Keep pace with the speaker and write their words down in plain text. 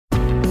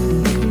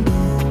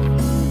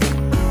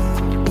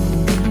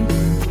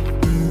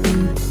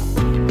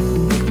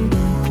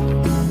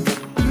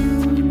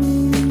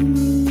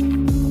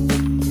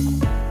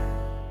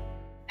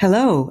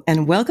Hello,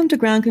 and welcome to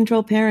Ground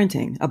Control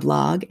Parenting, a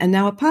blog and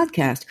now a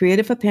podcast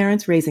created for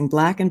parents raising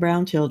Black and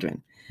brown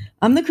children.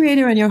 I'm the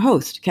creator and your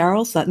host,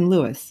 Carol Sutton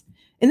Lewis.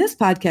 In this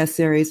podcast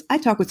series, I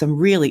talk with some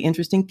really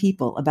interesting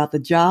people about the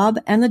job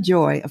and the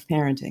joy of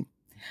parenting.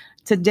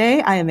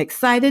 Today, I am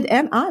excited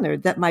and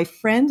honored that my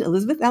friend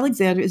Elizabeth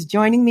Alexander is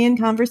joining me in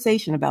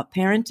conversation about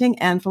parenting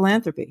and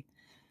philanthropy.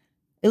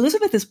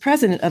 Elizabeth is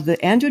president of the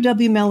Andrew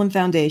W. Mellon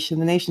Foundation,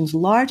 the nation's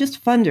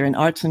largest funder in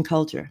arts and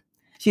culture.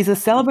 She's a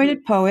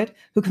celebrated poet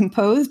who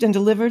composed and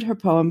delivered her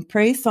poem,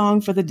 Praise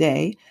Song for the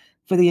Day,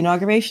 for the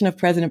inauguration of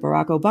President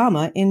Barack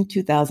Obama in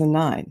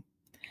 2009.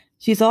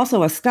 She's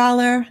also a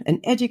scholar,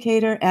 an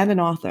educator, and an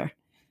author.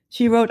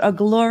 She wrote a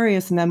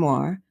glorious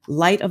memoir,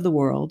 Light of the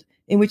World,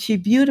 in which she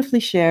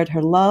beautifully shared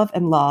her love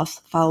and loss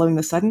following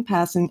the sudden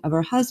passing of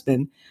her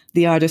husband,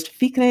 the artist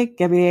Fikre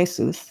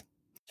Ghebreyesus.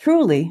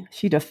 Truly,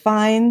 she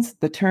defines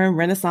the term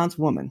Renaissance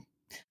woman.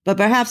 But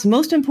perhaps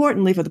most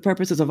importantly for the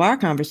purposes of our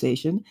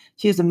conversation,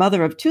 she is the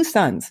mother of two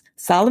sons,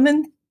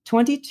 Solomon,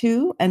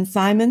 22, and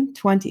Simon,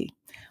 20.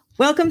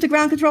 Welcome to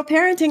Ground Control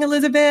Parenting,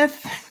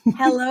 Elizabeth.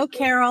 Hello,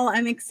 Carol.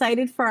 I'm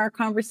excited for our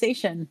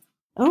conversation.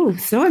 Oh,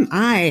 so am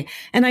I.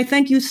 And I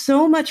thank you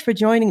so much for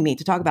joining me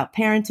to talk about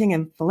parenting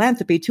and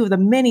philanthropy, two of the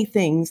many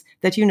things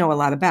that you know a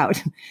lot about.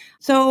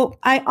 So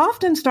I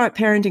often start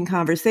parenting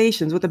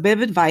conversations with a bit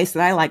of advice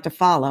that I like to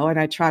follow and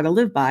I try to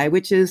live by,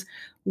 which is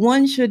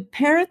one should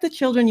parent the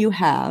children you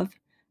have,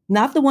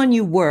 not the one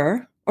you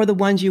were or the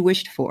ones you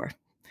wished for.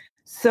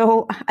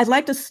 So I'd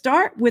like to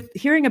start with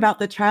hearing about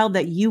the child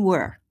that you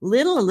were,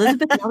 little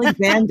Elizabeth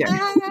Alexander.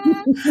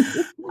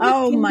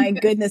 Oh my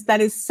goodness,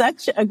 that is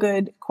such a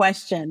good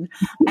question.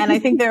 And I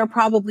think there are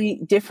probably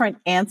different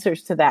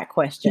answers to that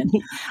question.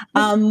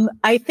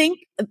 I think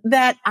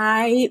that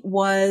I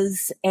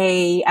was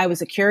a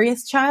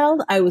curious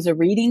child. I was a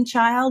reading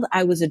child.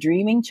 I was a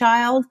dreaming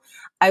child.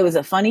 I was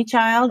a funny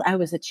child. I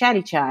was a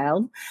chatty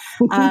child.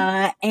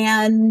 I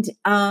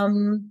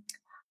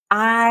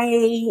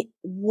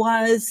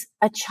was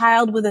a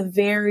child with a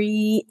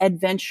very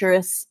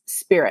adventurous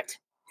spirit.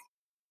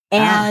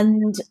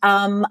 And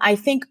I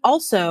think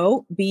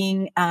also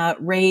being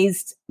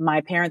raised,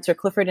 my parents are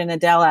Clifford and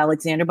Adele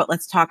Alexander, but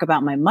let's talk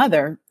about my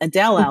mother,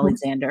 Adele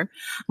Alexander.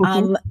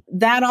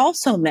 That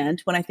also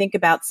meant when I think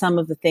about some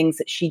of the things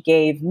that she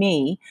gave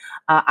me,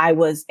 I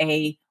was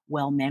a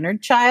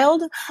well-mannered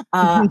child.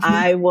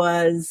 I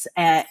was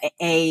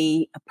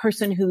a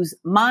person whose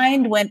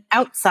mind went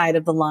outside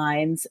of the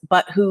lines,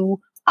 but who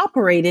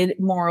operated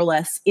more or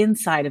less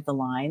inside of the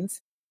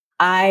lines.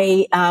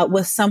 I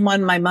was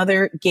someone, my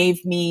mother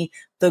gave me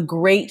the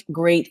great,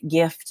 great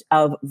gift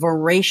of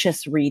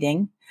voracious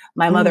reading.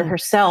 My mother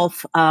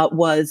herself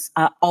was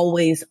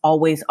always,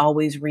 always,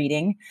 always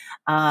reading.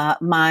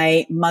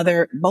 My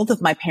mother, both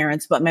of my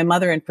parents, but my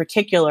mother in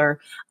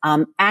particular,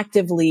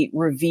 actively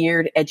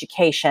revered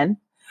education.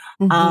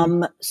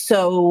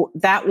 So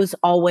that was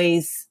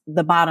always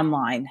the bottom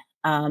line,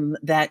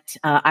 that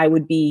I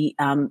would be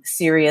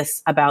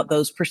serious about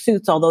those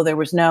pursuits, although there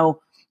was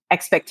no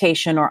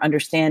expectation or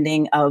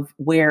understanding of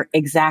where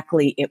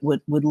exactly it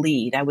would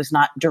lead. I was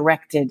not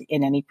directed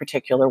in any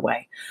particular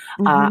way.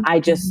 I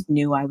just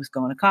knew I was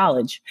going to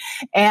college.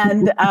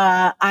 And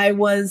I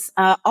was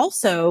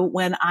also,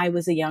 when I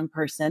was a young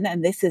person,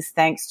 and this is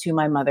thanks to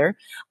my mother,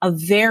 a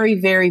very,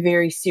 very,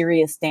 very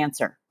serious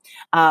dancer.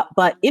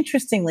 But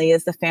interestingly,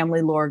 as the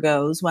family lore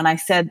goes, when I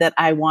said that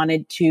I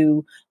wanted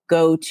to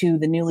go to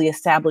the newly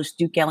established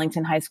Duke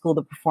Ellington High School of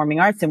the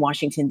Performing Arts in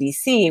Washington,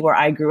 D.C., where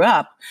I grew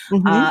up,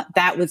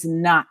 that was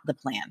not the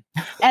plan.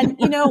 And,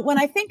 when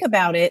I think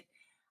about it,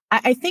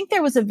 I think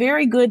there was a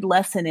very good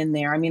lesson in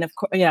there. I mean, of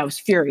course, I was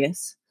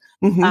furious.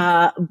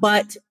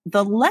 But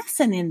the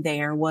lesson in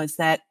there was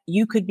that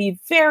you could be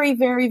very,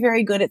 very,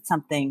 very good at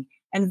something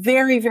and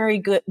very, very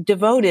good,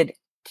 devoted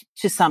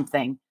to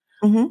something,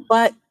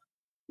 but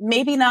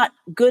maybe not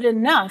good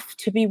enough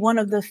to be one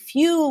of the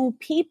few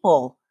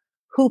people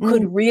who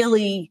could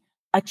really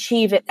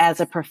achieve it as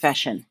a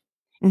profession.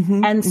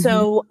 And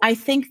so I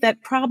think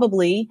that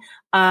probably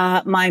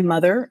my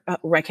mother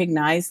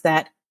recognized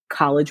that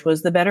college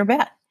was the better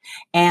bet.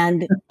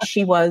 And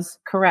she was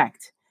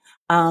correct.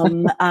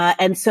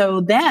 And so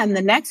then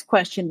the next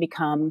question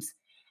becomes,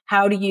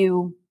 how do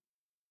you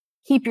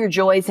keep your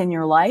joys in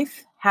your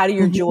life? How do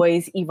your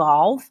joys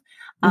evolve?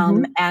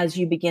 As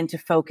you begin to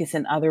focus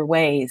in other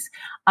ways.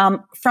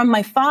 From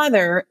my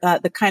father,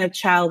 the kind of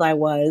child I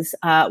was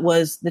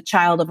the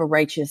child of a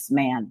righteous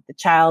man, the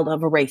child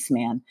of a race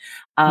man,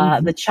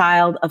 the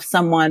child of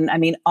someone, I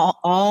mean,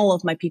 all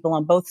of my people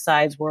on both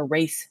sides were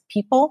race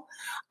people.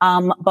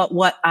 But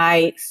what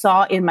I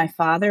saw in my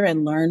father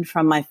and learned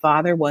from my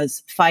father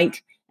was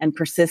fight and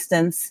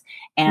persistence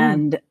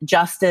and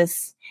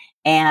justice.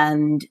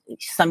 And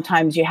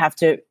sometimes you have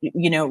to,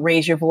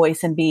 raise your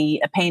voice and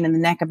be a pain in the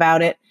neck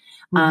about it.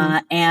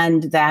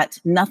 And that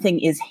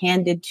nothing is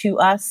handed to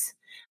us.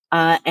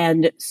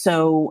 And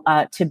so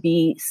to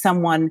be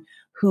someone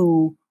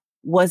who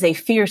was a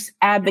fierce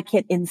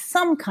advocate in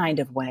some kind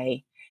of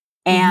way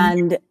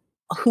and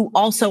who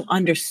also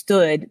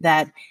understood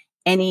that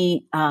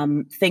any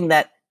thing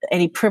that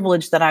any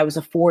privilege that I was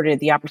afforded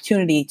the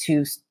opportunity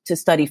to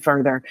study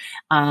further,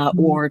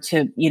 or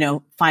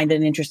to, find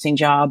an interesting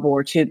job,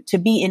 or to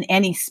be in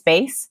any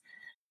space,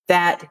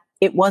 that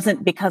it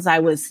wasn't because I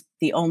was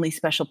the only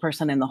special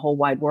person in the whole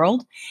wide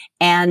world.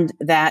 And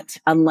that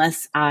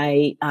unless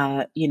I,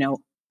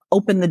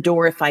 opened the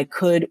door if I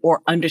could,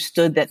 or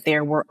understood that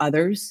there were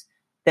others,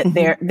 that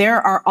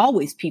there are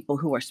always people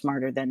who are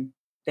smarter than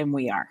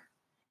we are.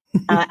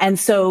 And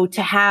so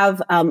to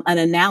have an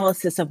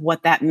analysis of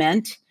what that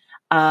meant,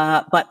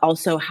 but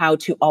also how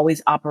to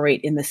always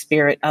operate in the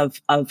spirit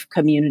of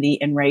community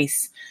and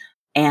race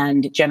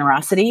and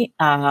generosity,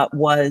 that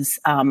was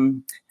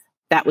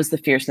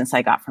the fierceness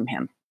I got from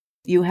him.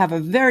 You have a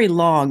very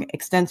long,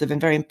 extensive,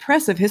 and very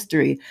impressive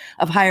history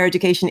of higher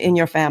education in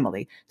your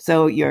family.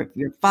 So your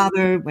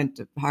father went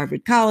to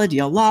Harvard College,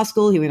 Yale Law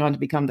School. He went on to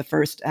become the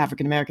first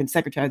African-American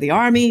Secretary of the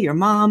Army. Your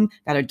mom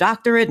got a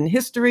doctorate in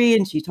history,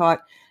 and she taught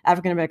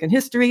African-American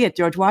history at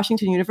George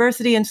Washington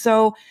University. And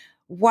so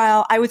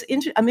while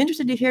I'm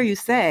interested to hear you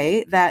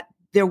say that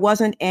there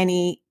wasn't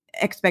any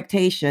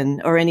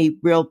expectation or any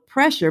real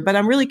pressure, but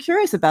I'm really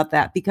curious about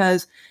that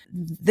because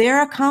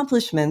their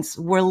accomplishments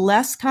were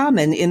less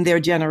common in their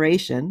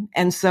generation.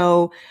 And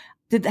so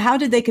how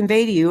did they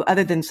convey to you,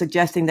 other than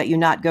suggesting that you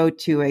not go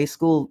to a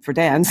school for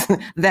dance,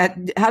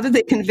 how did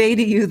they convey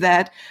to you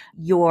that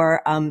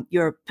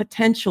your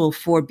potential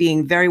for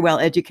being very well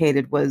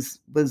educated was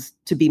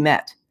to be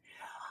met?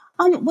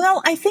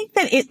 Well, I think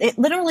that it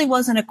literally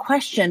wasn't a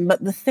question,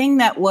 but the thing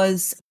that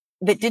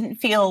didn't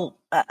feel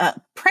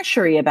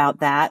pressury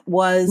about that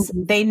was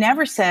they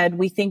never said,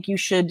 we think you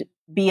should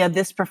be of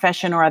this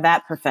profession or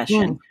that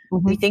profession.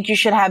 We think you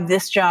should have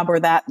this job or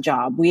that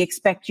job. We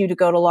expect you to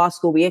go to law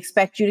school. We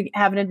expect you to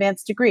have an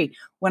advanced degree.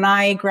 When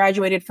I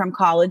graduated from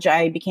college,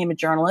 I became a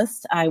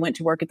journalist. I went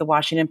to work at the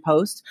Washington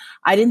Post.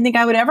 I didn't think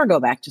I would ever go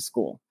back to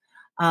school.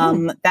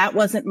 That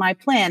wasn't my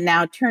plan.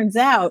 Now, it turns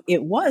out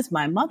it was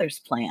my mother's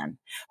plan,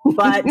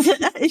 but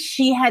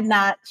she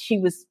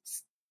was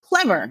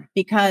clever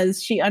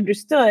because she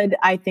understood,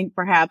 I think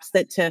perhaps,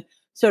 that to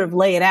sort of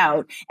lay it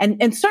out.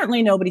 And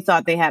certainly nobody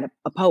thought they had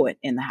a poet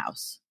in the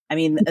house. I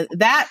mean,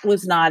 that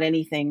was not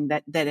anything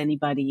that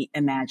anybody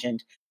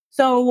imagined.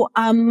 So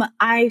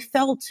I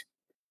felt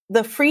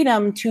the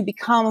freedom to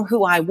become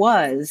who I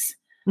was.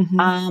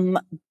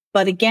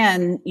 But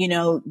again,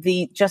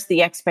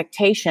 the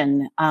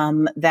expectation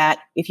that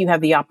if you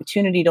have the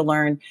opportunity to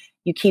learn,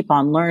 you keep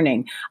on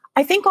learning.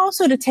 I think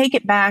also, to take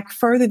it back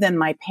further than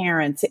my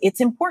parents,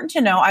 it's important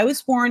to know I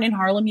was born in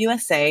Harlem,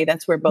 USA.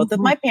 That's where both of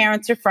my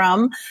parents are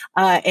from.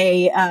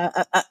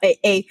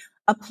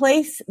 A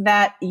place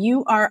that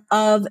you are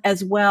of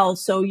as well.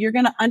 So you're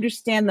going to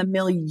understand the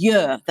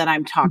milieu that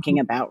I'm talking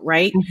about,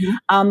 right?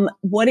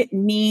 What it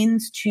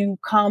means to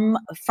come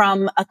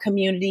from a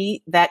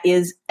community that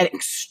is an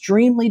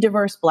extremely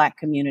diverse Black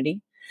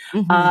community,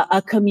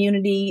 a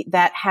community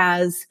that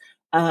has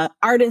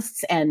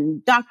artists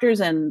and doctors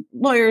and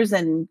lawyers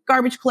and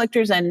garbage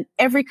collectors and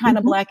every kind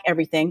of Black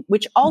everything,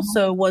 which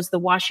also was the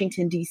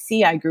Washington,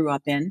 D.C. I grew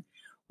up in.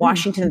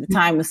 Washington at the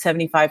time was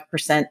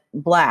 75%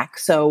 Black.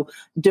 So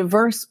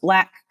diverse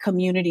Black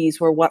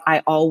communities were what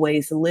I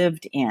always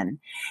lived in.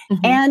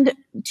 And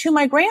to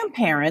my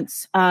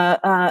grandparents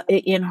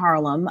in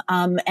Harlem,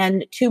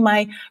 and to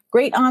my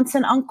great aunts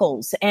and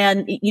uncles.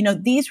 And,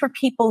 these were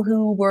people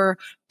who were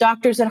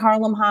doctors at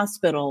Harlem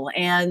Hospital,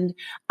 and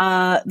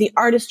the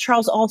artist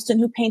Charles Alston,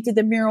 who painted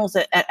the murals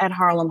at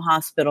Harlem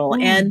Hospital.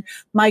 And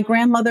my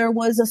grandmother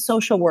was a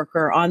social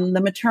worker on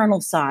the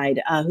maternal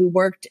side, who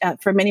worked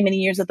for many, many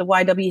years at the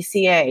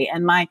YWCA.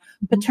 And my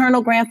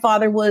paternal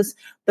grandfather was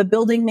the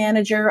building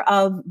manager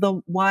of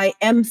the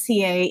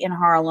YMCA in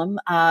Harlem,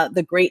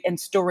 the great and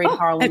storied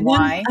Harlem at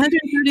Y.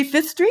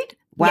 135th Street?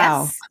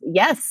 Wow.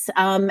 Yes.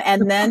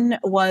 And then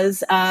was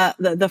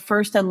the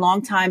first and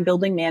longtime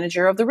building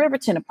manager of the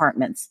Riverton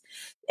Apartments.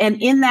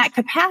 And in that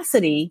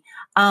capacity,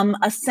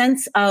 a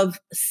sense of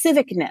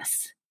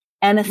civicness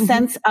and a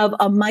sense of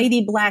a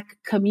mighty Black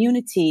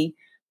community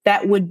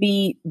that would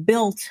be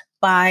built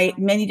by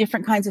many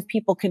different kinds of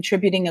people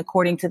contributing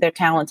according to their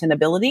talent and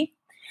ability,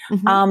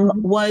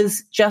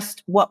 was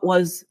just what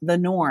was the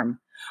norm.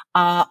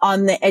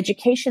 On the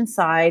education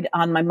side,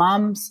 on my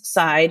mom's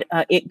side,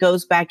 it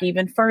goes back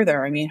even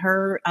further. I mean,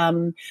 her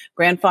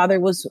grandfather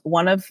was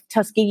one of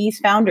Tuskegee's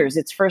founders,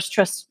 its first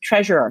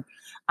treasurer,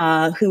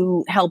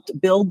 who helped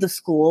build the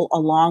school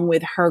along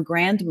with her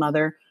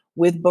grandmother,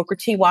 with Booker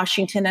T.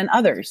 Washington and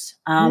others.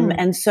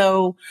 And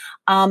so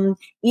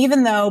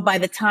even though by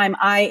the time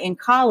I, in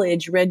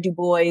college, read Du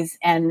Bois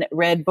and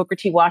read Booker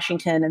T.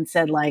 Washington and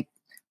said, like,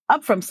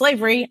 up from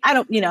slavery, I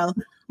don't,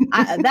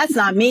 that's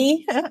not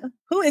me.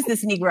 Who is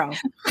this Negro?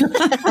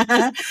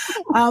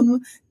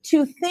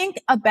 To think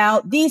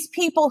about these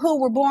people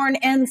who were born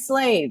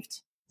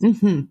enslaved,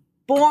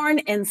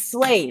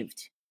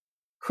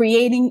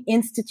 creating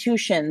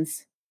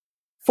institutions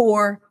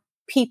for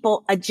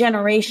people a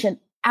generation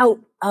out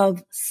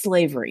of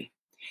slavery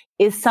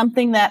is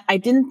something that I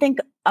didn't think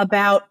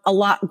about a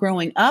lot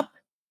growing up,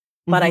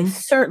 but I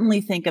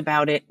certainly think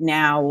about it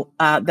now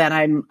that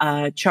I'm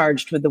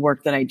charged with the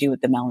work that I do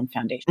at the Mellon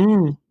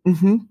Foundation.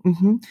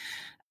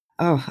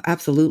 Oh,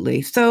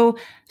 absolutely. So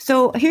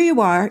here you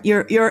are.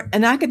 You're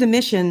an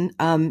academician.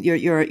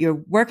 You're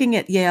working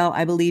at Yale,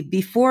 I believe,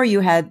 before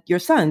you had your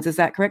sons. Is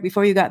that correct?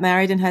 Before you got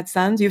married and had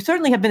sons, you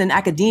certainly have been in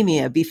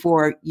academia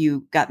before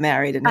you got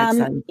married and had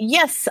sons.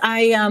 Yes,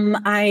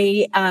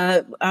 I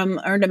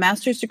earned a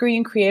master's degree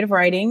in creative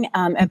writing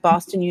at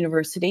Boston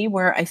University,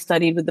 where I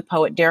studied with the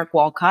poet Derek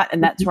Walcott,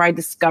 and that's where I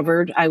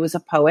discovered I was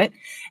a poet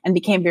and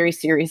became very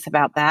serious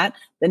about that.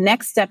 The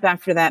next step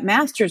after that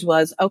master's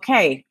was,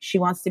 okay, she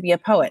wants to be a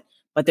poet,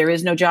 but there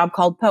is no job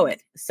called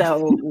poet.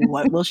 So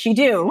what will she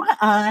do?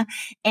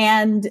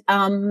 And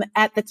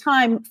at the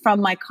time,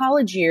 from my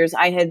college years,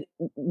 I had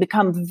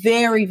become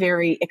very,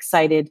 very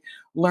excited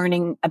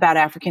learning about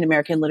African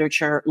American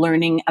literature,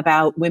 learning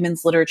about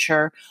women's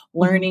literature,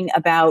 learning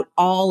about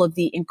all of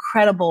the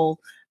incredible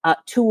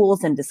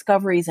tools and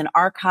discoveries and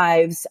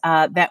archives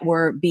that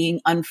were being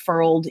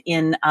unfurled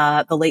in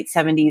the late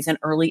 70s and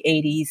early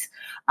 80s.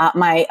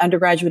 My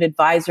undergraduate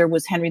advisor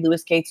was Henry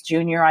Louis Gates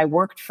Jr. I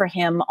worked for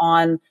him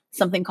on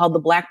something called the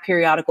Black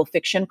Periodical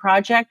Fiction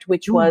Project,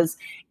 which was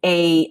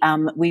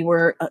we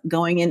were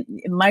going in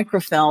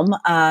microfilm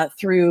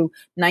through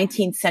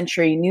 19th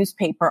century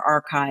newspaper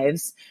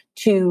archives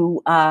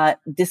to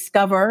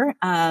discover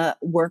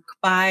work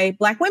by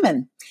Black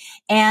women.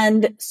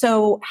 And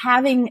so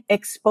having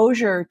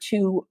exposure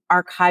to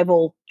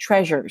archival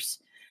treasures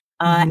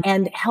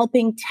and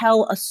helping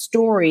tell a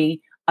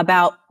story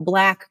about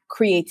Black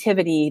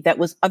creativity that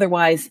was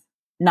otherwise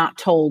not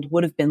told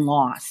would have been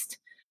lost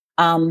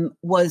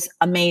was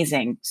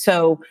amazing.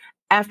 So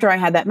after I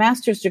had that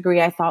master's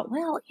degree, I thought,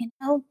 well,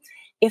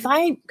 if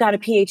I got a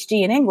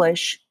PhD in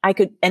English, I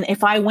could, and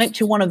if I went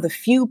to one of the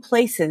few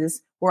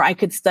places where I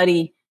could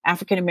study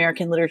African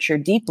American literature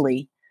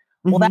deeply,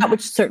 well, that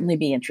would certainly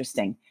be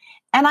interesting.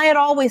 And I had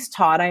always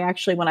taught.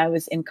 When I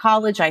was in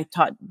college, I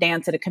taught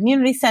dance at a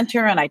community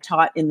center, and I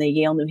taught in the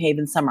Yale New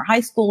Haven Summer High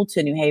School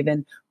to New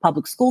Haven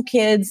public school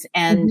kids.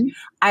 And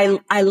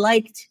I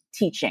liked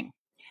teaching.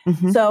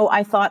 So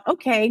I thought,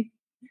 okay,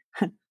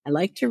 I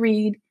like to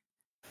read.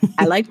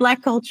 I like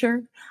Black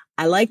culture.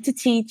 I like to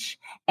teach.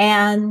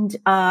 And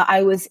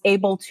I was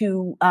able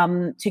to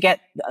get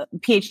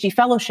PhD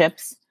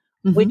fellowships,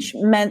 which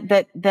meant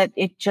that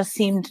it just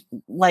seemed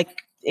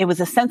like it was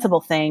a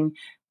sensible thing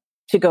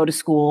to go to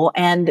school.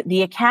 And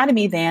the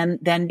academy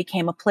then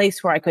became a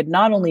place where I could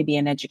not only be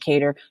an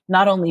educator,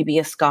 not only be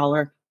a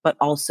scholar, but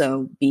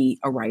also be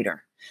a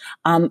writer.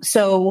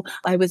 So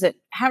I was at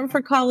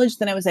Haverford College,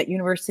 then I was at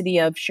University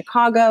of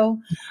Chicago.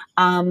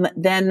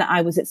 Then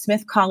I was at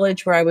Smith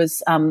College, where I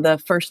was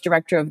the first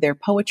director of their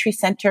poetry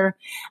center.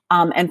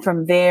 And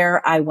from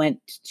there, I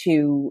went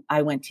to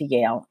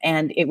Yale.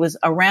 And it was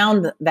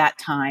around that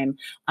time,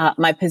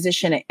 my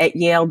position at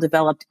Yale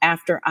developed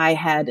after I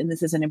had, and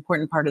this is an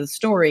important part of the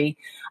story,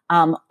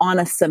 on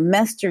a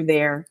semester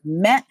there,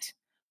 met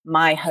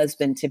my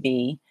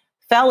husband-to-be,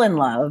 fell in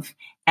love.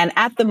 And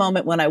at the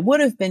moment when I would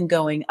have been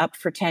going up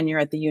for tenure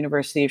at the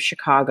University of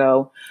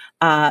Chicago,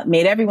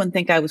 made everyone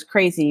think I was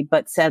crazy,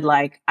 but said,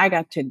 like, I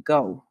got to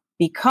go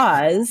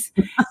because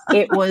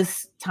it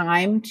was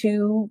time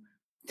to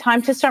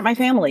start my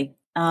family,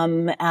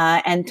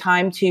 and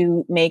time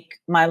to make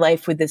my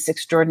life with this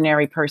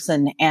extraordinary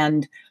person,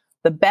 and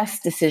the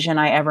best decision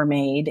I ever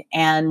made.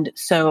 And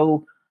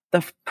so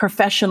the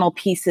professional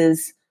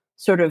pieces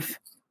sort of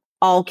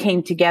all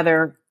came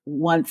together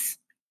once,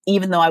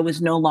 even though I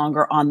was no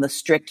longer on the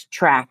strict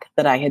track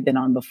that I had been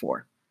on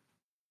before.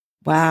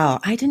 Wow.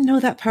 I didn't know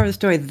that part of the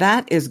story.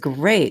 That is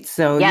great.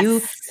 So you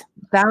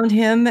found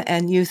him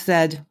and you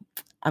said,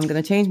 I'm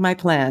going to change my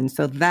plan.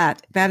 So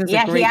that is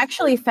a great... he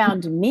actually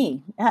found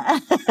me,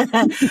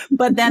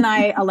 but then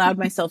I allowed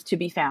myself to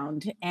be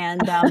found.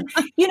 And,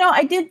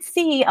 I did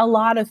see a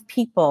lot of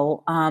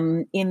people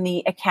in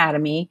the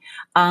academy.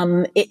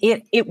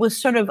 It was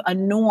sort of a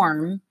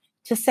norm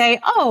to say,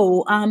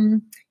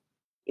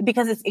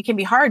 because it can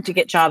be hard to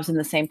get jobs in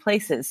the same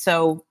places.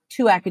 So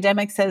two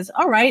academics says,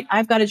 all right,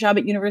 I've got a job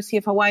at University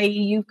of Hawaii.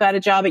 You've got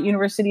a job at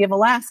University of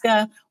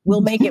Alaska.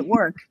 We'll make it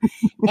work.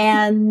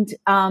 and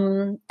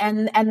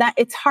that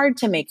it's hard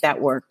to make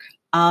that work.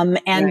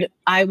 Right.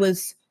 I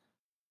was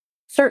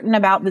certain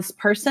about this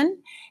person,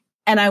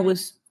 and I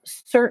was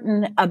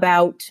certain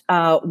about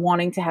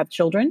wanting to have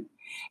children.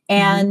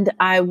 And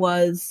I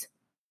was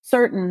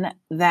certain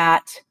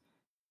that,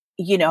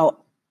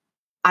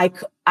 I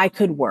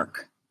could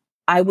work.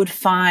 I would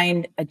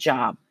find a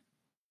job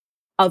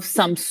of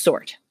some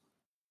sort.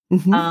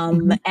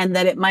 And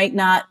that it might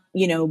not,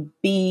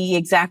 be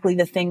exactly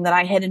the thing that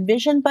I had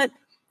envisioned, but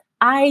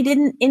I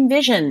didn't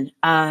envision,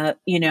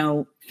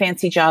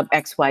 fancy job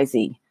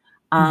XYZ.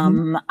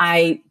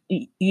 I,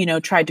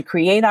 tried to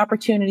create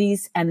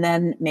opportunities and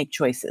then make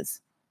choices.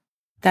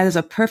 That is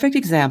a perfect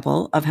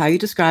example of how you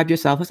described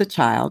yourself as a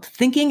child,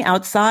 thinking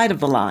outside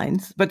of the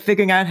lines, but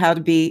figuring out how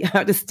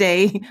to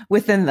stay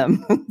within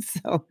them.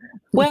 So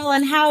Well,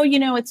 and how,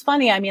 it's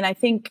funny. I mean, I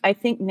think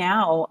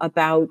now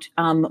about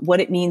what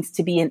it means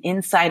to be an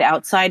inside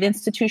outside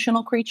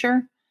institutional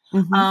creature.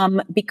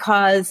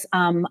 Because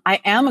I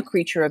am a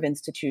creature of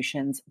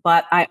institutions,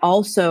 but I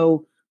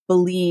also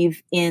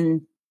believe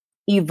in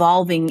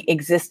evolving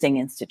existing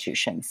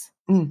institutions.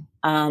 Mm.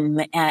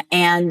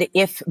 And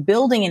if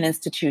building an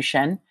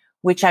institution,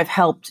 which I've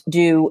helped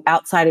do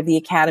outside of the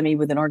academy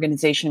with an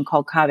organization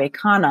called Cave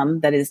Canem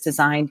that is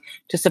designed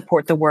to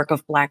support the work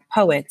of Black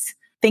poets,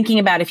 thinking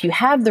about if you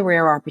have the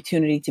rare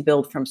opportunity to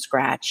build from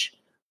scratch,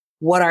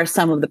 what are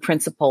some of the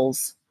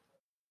principles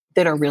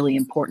that are really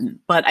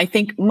important? But I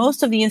think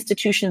most of the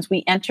institutions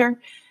we enter,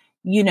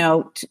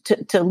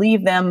 to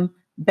leave them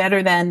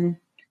better than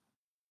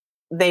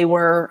they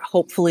were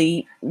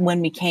hopefully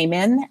when we came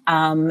in,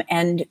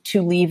 and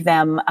to leave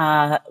them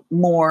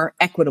more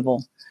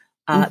equitable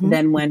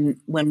than when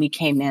we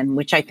came in,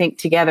 which I think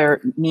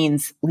together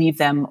means leave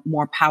them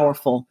more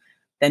powerful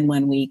than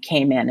when we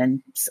came in.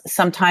 And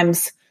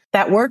sometimes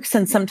that works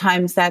and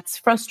sometimes that's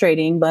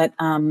frustrating, but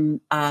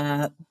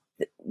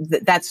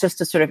that's just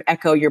to sort of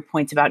echo your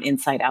points about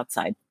inside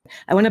outside.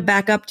 I want to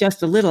back up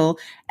just a little.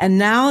 And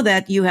now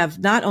that you have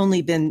not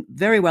only been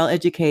very well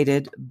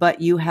educated,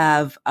 but you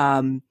have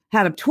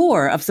had a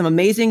tour of some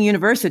amazing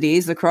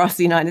universities across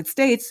the United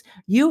States,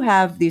 you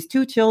have these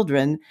two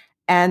children.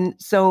 And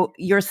so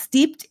you're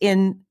steeped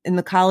in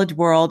the college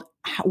world.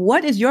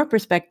 What is your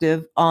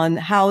perspective on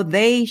how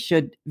they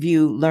should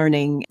view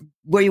learning?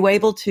 Were you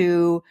able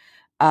to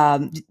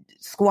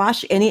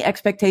squash any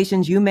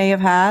expectations you may have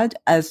had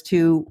as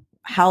to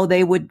how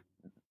they would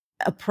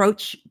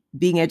approach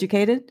being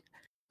educated?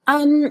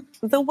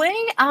 The way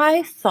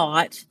I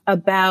thought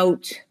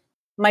about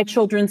my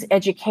children's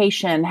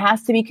education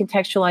has to be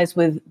contextualized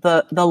with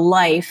the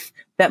life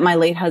that my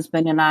late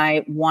husband and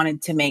I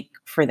wanted to make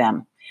for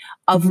them,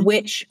 of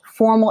which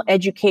formal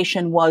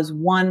education was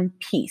one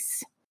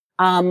piece.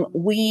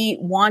 We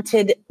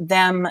wanted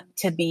them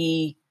to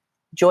be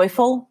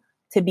joyful,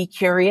 to be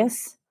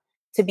curious,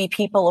 to be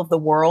people of the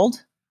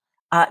world,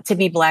 to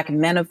be Black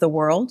men of the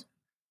world.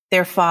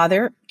 Their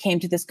father came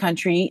to this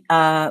country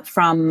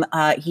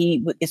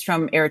he is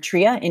from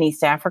Eritrea in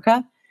East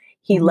Africa.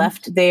 He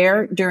left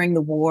there during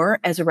the war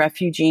as a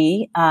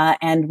refugee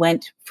and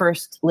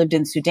lived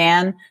in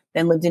Sudan,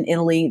 then lived in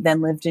Italy,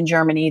 then lived in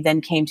Germany,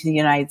 then came to the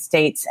United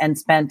States and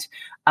spent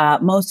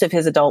most of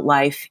his adult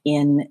life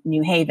in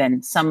New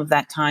Haven, some of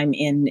that time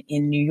in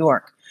New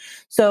York.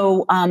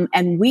 So,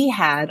 and we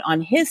had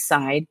on his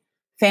side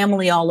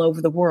family all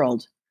over the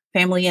world.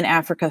 Family in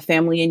Africa,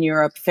 family in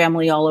Europe,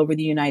 family all over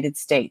the United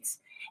States.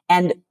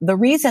 And the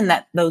reason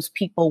that those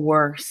people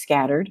were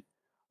scattered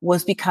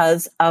was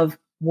because of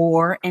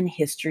war and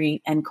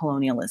history and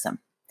colonialism.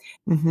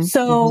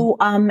 So,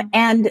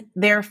 and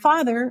their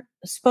father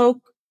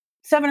spoke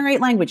 7 or 8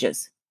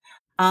 languages.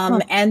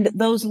 And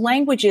those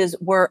languages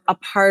were a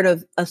part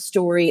of a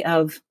story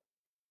of,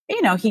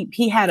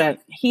 he had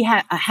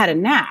a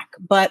knack,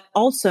 but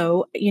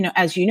also,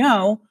 as you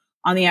know,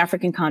 on the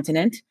African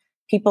continent,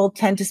 people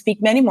tend to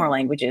speak many more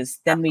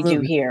languages than we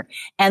do here.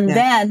 And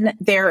then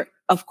there,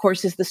 of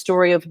course, is the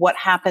story of what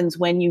happens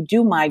when you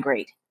do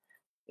migrate.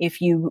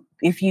 If you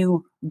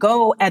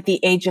go at the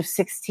age of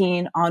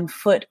 16 on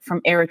foot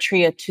from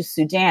Eritrea to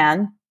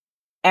Sudan,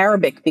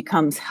 Arabic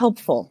becomes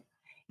helpful.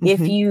 If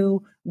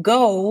you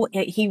go,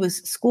 he was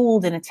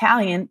schooled in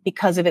Italian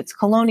because of its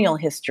colonial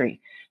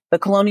history. The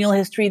colonial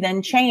history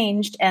then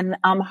changed and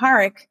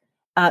Amharic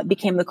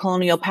became the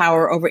colonial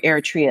power over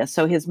Eritrea.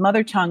 So his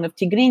mother tongue of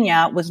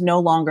Tigrinya was no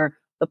longer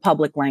the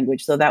public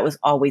language. So that was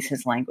always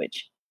his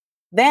language.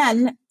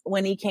 Then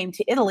when he came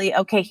to Italy,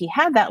 he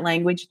had that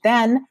language.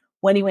 Then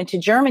when he went to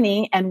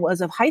Germany and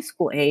was of high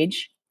school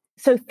age.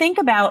 So think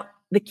about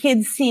the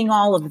kids seeing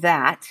all of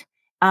that.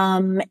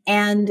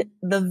 And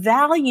the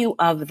value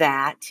of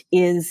that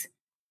is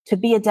to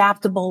be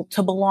adaptable,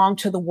 to belong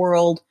to the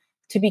world,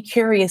 to be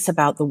curious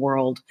about the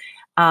world.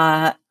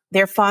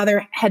 Their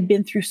father had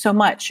been through so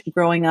much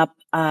growing up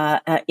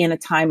in a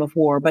time of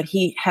war, but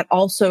he had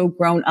also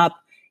grown up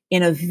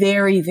in a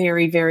very,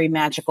 very, very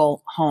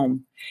magical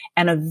home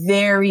and a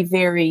very,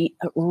 very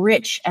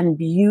rich and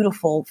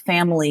beautiful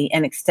family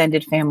and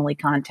extended family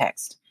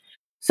context.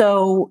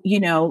 So,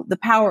 the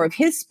power of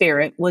his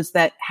spirit was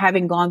that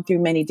having gone through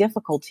many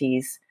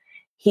difficulties,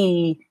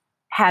 he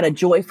had a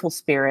joyful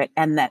spirit,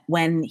 and that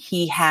when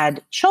he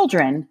had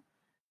children,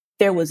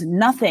 there was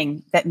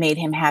nothing that made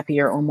him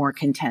happier or more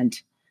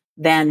content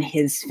than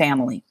his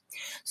family.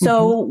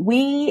 So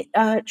we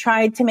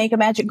tried to make a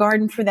magic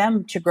garden for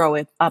them to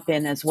grow up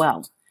in as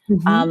well.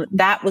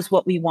 That was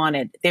what we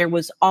wanted. There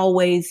was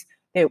always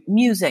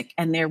music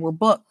and there were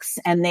books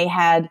and they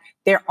had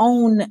their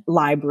own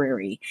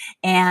library.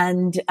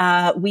 And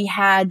we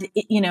had,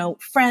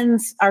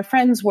 friends. Our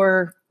friends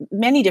were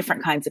many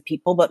different kinds of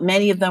people, but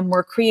many of them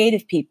were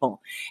creative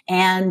people.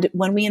 And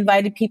when we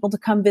invited people to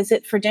come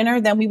visit for dinner,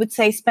 then we would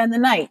say, spend the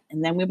night.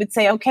 And then we would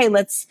say, okay,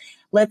 let's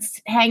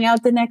hang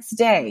out the next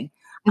day.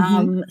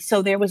 Mm-hmm.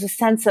 So there was a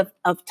sense of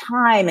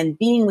time and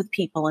being with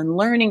people and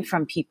learning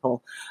from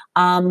people.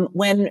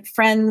 When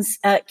friends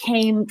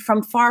came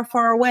from far,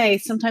 far away,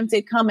 sometimes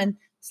they'd come and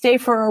stay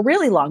for a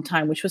really long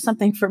time, which was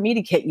something for me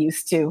to get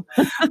used to.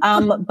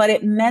 But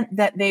it meant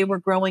that they were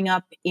growing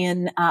up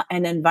in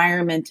an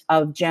environment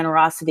of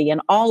generosity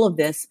and all of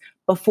this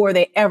before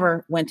they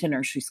ever went to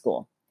nursery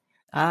school.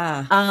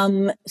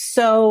 I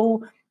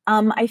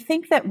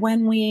think that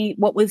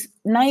what was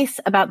nice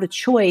about the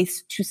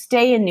choice to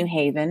stay in New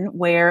Haven,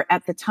 where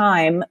at the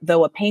time,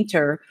 though a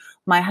painter,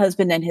 my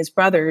husband and his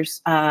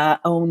brothers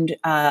owned,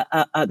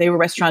 they were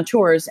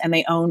restaurateurs, and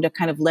they owned a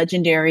kind of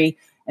legendary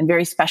and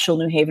very special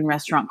New Haven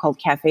restaurant called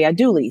Cafe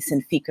Adulis,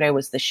 and Ficre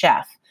was the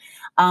chef.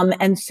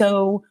 And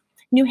so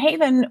New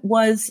Haven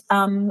was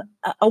a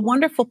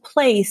wonderful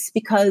place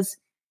because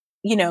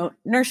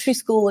nursery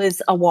school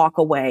is a walk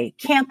away.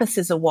 Campus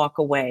is a walk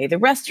away. The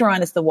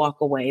restaurant is the walk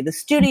away. The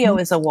studio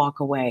is a walk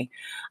away.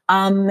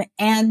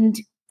 And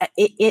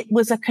it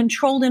was a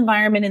controlled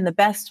environment in the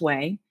best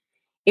way.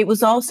 It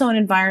was also an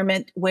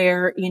environment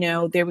where,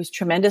 there was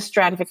tremendous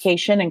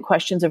stratification and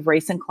questions of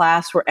race and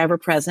class were ever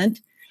present.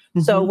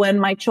 Mm-hmm. So when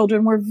my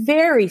children were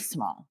very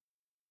small,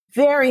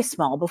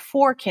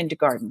 before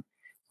kindergarten,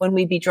 when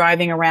we'd be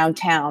driving around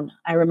town,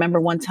 I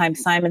remember one time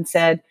Simon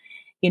said,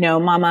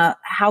 Mama,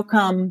 how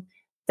come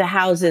the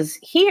houses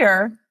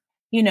here,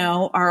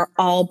 are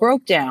all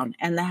broke down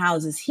and the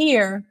houses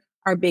here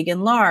are big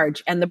and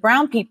large and the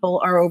brown people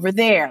are over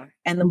there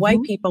and the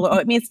white people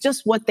it's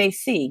just what they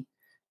see.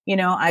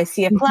 I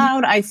see a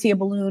cloud, I see a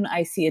balloon,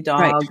 I see a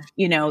dog,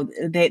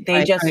 right.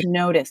 They just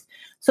noticed.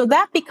 So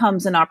that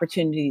becomes an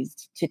opportunity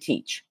to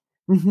teach.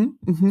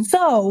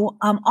 So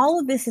all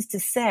of this is to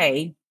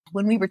say,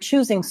 when we were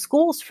choosing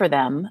schools for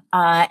them,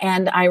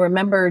 and I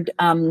remembered,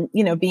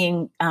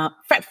 being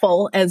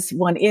fretful as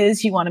one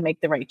is, you want to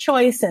make the right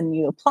choice and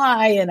you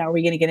apply, and are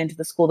we going to get into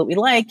the school that we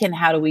like, and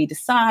how do we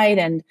decide?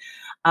 And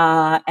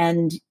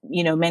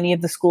many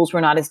of the schools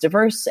were not as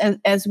diverse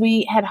as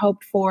we had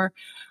hoped for.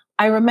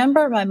 I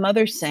remember my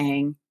mother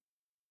saying,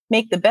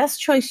 make the best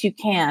choice you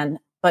can,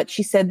 but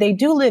she said, they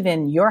do live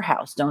in your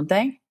house, don't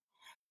they?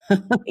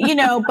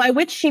 By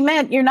which she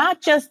meant you're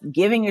not just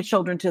giving your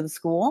children to the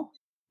school.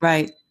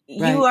 Right.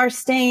 You are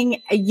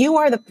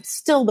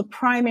still the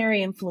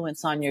primary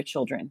influence on your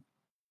children.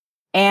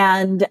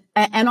 And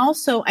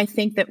also I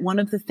think that one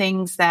of the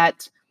things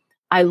that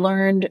I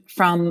learned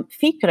from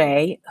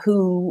Ficre,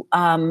 who,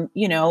 in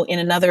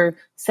another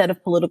set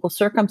of political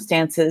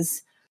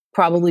circumstances,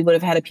 probably would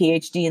have had a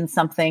PhD in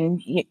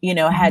something,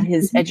 had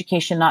his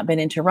education not been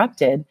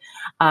interrupted.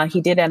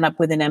 He did end up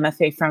with an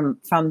MFA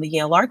from the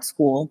Yale Art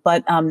School,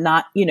 but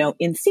not,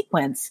 in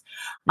sequence.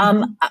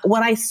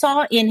 What I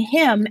saw in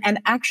him,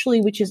 and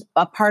actually, which is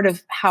a part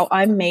of how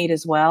I'm made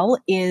as well,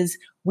 is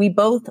we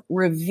both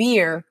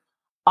revere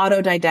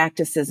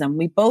autodidacticism.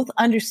 We both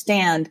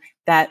understand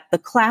that the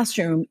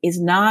classroom is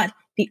not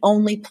the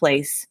only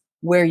place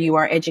where you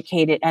are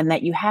educated and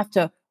that you have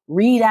to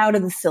read out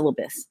of the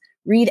syllabus,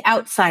 read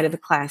outside of the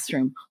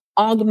classroom,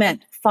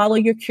 augment, follow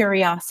your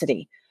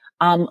curiosity,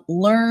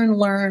 learn.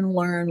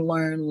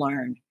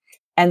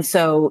 And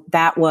so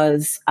that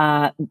was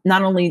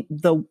not only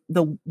the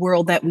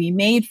world that we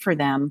made for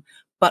them,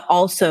 but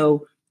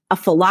also a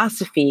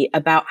philosophy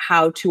about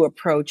how to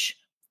approach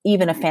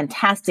even a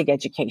fantastic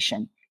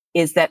education,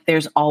 is that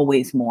there's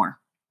always more.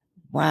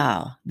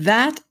 Wow.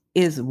 That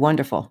is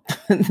wonderful.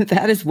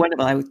 That is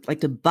wonderful. I would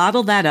like to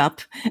bottle that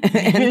up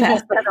and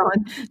pass that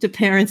on to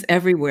parents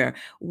everywhere.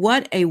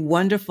 What a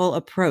wonderful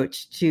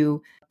approach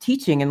to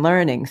teaching and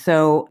learning.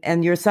 So,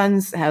 and your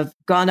sons have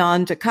gone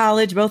on to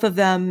college, both of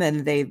them,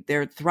 and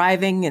they're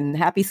thriving and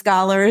happy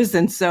scholars.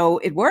 And so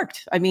it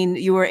worked. I mean,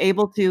 you were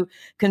able to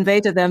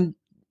convey to them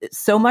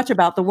so much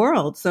about the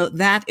world. So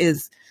that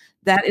is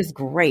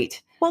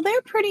great. Well,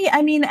 they're pretty,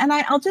 and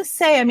I'll just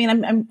say,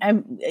 I'm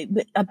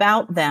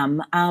about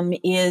them,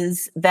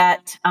 is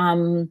that,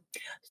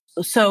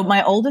 so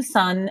my oldest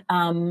son,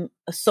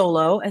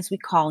 Solo, as we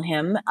call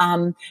him,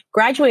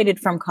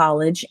 graduated from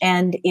college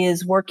and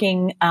is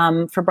working,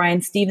 for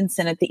Brian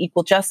Stevenson at the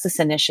Equal Justice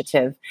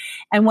Initiative.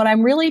 And what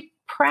I'm really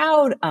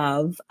proud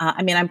of,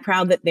 I'm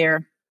proud that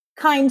they're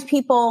kind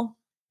people,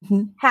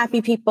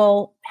 happy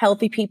people,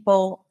 healthy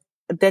people,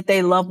 that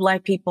they love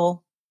Black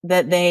people,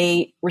 that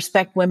they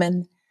respect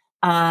women,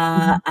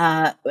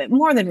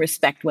 more than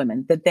respect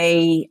women, that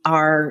they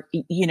are,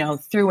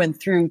 through and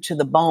through to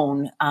the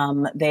bone.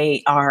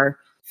 They are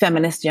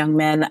feminist young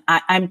men.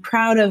 I'm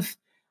proud of,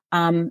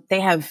 they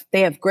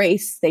have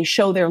grace. They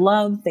show their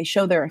love. They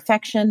show their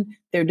affection.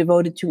 They're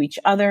devoted to each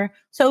other.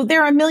 So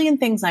there are a million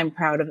things I'm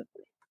proud of.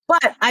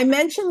 But I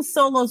mentioned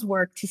Solo's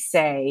work to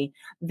say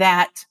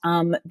that,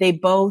 they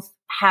both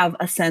have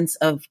a sense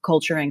of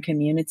culture and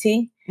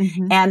community,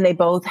 and they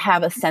both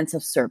have a sense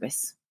of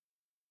service.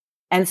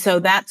 And so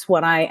that's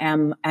what I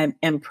am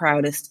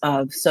proudest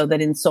of. So that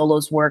in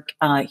Solo's work,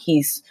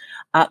 he's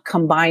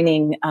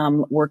combining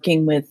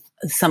working with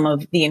some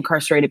of the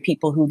incarcerated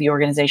people who the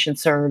organization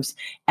serves,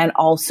 and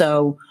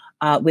also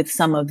with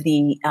some of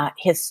the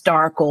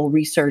historical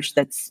research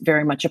that's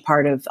very much a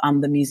part of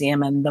the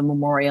museum and the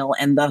memorial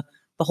and the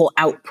whole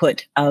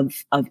output of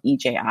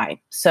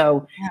EJI.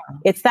 So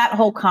it's that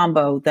whole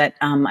combo that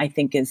I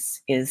think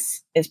is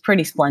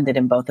pretty splendid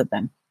in both of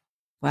them.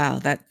 Wow,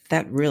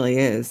 that really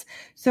is.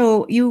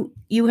 So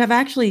you have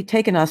actually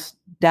taken us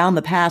down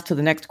the path to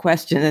the next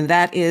question, and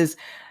that is,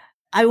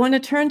 I want to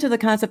turn to the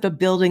concept of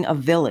building a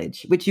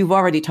village, which you've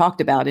already talked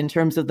about in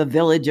terms of the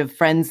village of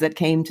friends that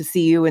came to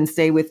see you and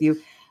stay with you.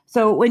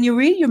 So when you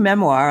read your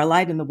memoir, A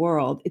Light in the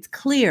World, it's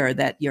clear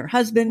that your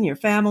husband, your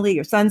family,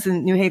 your sons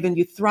in New Haven,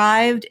 you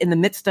thrived in the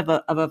midst of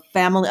a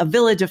family, a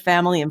village of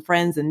family and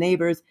friends and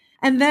neighbors.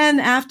 And then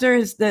after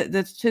his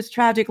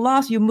tragic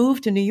loss, you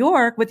moved to New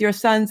York with your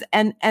sons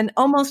and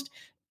almost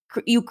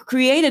you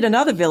created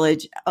another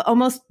village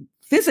almost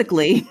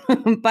physically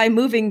by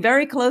moving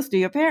very close to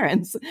your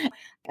parents.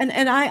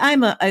 And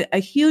I'm a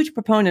huge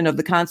proponent of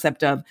the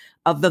concept of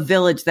the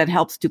village that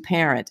helps to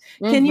parent.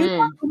 Can you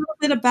talk a little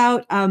bit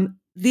about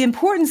the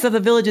importance of the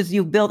villages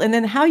you've built and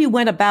then how you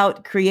went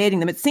about creating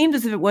them? It seemed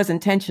as if it was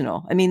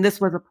intentional. I mean,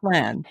 this was a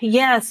plan.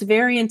 Yes,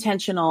 very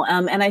intentional.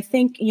 And I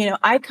think,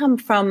 I come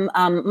from,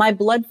 my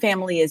blood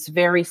family is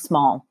very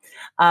small.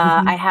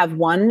 I have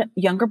one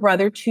younger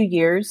brother, 2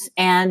 years,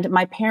 and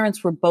my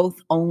parents were both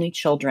only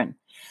children.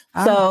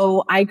 Oh.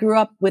 So I grew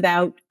up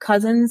without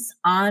cousins,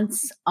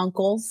 aunts,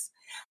 uncles.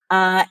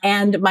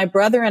 And my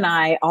brother and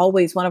I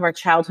always, one of our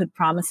childhood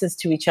promises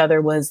to each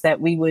other was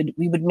that we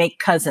would make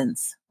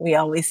cousins. We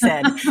always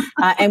said,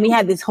 and we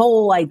had this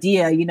whole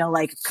idea,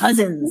 like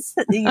cousins,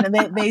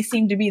 they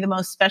seem to be the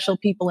most special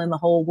people in the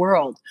whole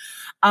world.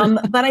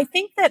 But I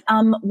think that,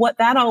 what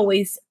that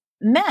always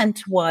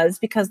meant was,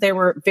 because there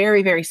were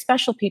very, very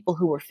special people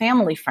who were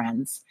family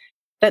friends,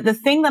 that the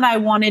thing that I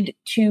wanted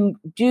to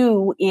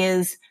do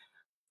is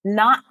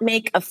not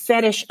make a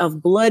fetish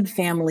of blood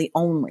family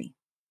only.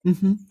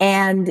 Mm-hmm.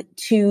 And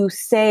to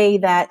say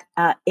that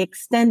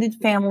extended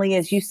family,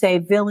 as you say,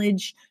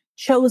 village,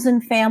 chosen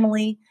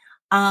family,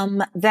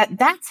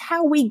 that's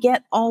how we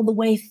get all the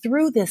way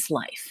through this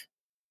life.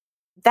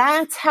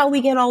 That's how we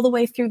get all the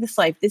way through this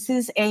life. This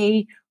is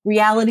a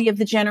reality of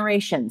the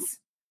generations.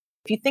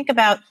 If you think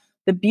about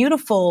the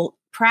beautiful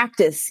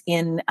practice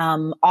in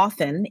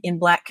often in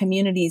Black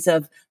communities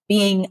of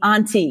being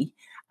auntie,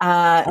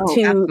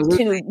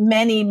 to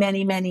many,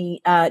 many,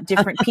 many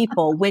different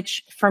people,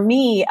 which for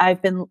me,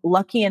 I've been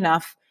lucky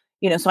enough,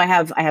 so I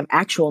have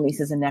actual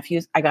nieces and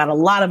nephews. I got a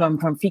lot of them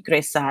from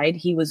Ficre's side.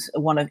 He was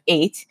one of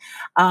 8.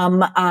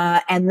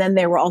 And then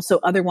there were also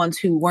other ones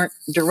who weren't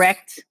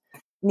direct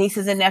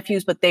nieces and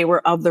nephews, but they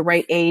were of the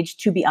right age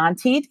to be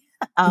auntied.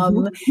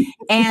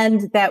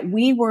 And that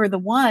we were the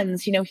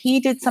ones, he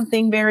did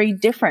something very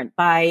different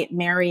by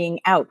marrying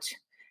out.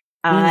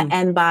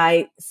 And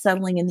by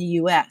settling in the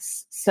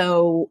U.S.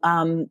 So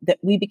that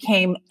we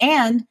became,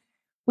 and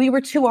we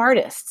were 2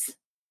 artists.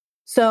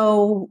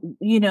 So,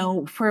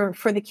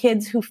 for the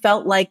kids who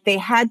felt like they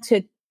had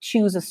to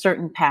choose a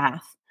certain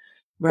path,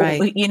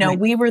 right? Right.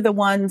 We were the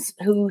ones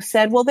who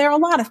said, well, there are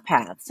a lot of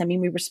paths. I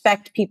mean, we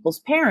respect people's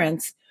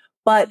parents,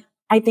 but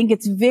I think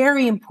it's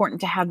very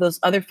important to have those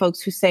other folks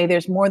who say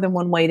there's more than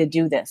one way to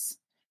do this.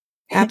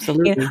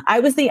 Absolutely. I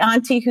was the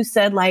auntie who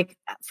said, like,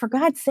 for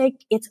God's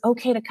sake, it's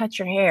okay to cut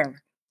your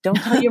hair. Don't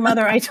tell your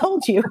mother I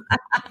told you.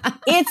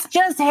 It's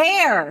just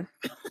hair.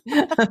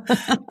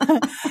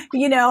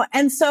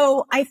 And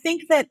so I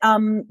think that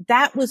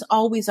that was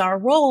always our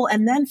role.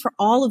 And then for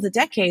all of the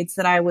decades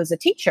that I was a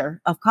teacher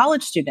of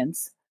college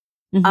students,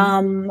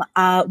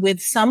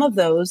 with some of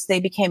those, they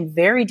became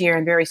very dear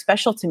and very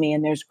special to me.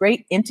 And there's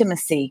great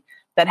intimacy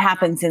that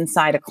happens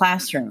inside a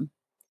classroom.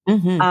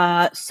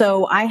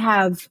 So I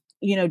have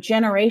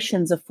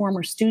generations of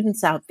former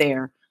students out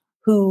there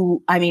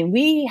who,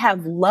 we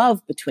have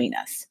love between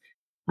us.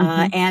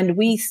 And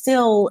we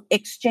still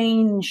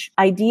exchange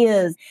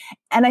ideas.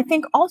 And I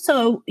think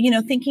also,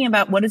 thinking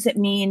about what does it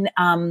mean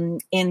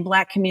in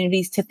Black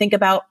communities to think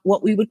about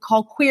what we would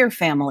call queer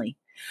family,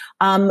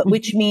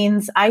 which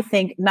means, I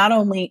think, not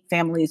only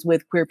families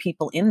with queer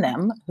people in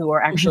them who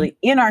are actually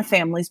in our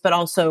families, but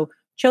also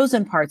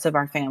chosen parts of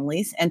our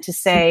families. And to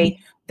say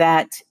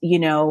that,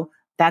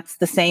 that's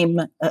the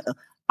same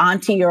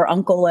auntie or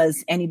uncle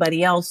as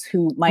anybody else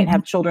who might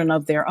have children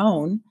of their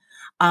own,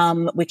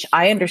 which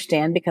I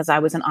understand because I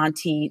was an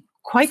auntie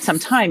quite some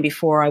time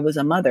before I was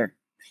a mother.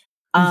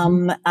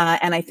 And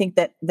I think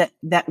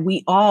that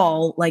we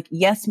all, like,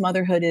 yes,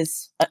 motherhood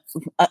is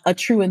a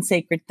true and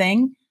sacred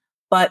thing,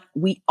 but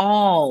we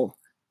all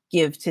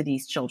give to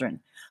these children.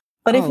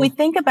 But if we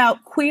think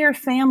about queer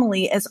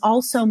family as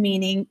also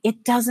meaning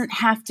it doesn't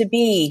have to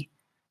be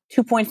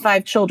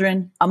 2.5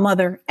 children, a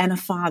mother and a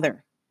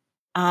father.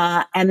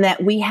 And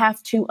that we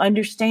have to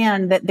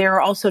understand that there are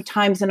also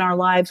times in our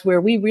lives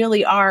where we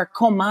really are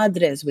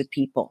comadres with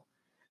people,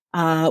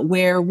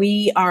 where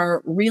we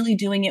are really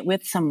doing it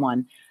with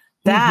someone.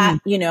 That,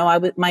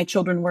 my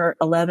children were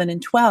 11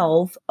 and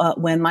 12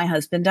 when my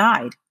husband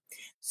died.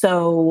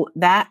 So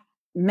that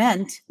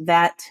meant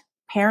that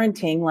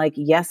parenting, like,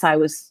 yes, I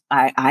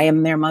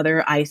am their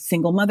mother. I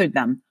single mothered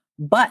them,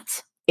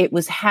 but it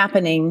was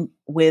happening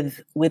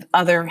with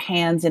other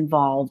hands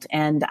involved.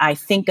 And I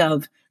think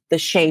of the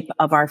shape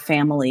of our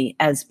family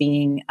as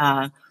being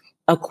a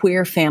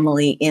queer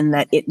family in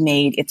that it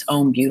made its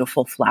own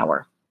beautiful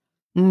flower.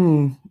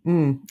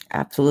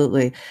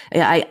 Absolutely.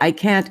 I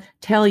can't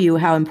tell you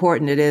how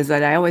important it is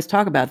that I always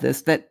talk about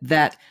this,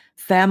 that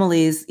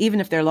families, even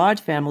if they're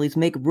large families,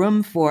 make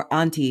room for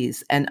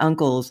aunties and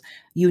uncles.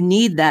 You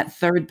need that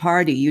third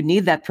party. You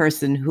need that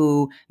person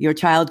who your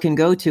child can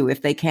go to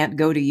if they can't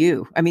go to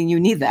you. I mean, you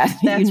need that.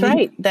 That's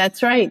right.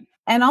 That's right.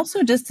 And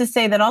also just to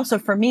say that also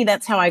for me,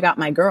 that's how I got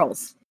my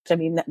girls. I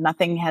mean,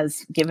 nothing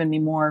has given me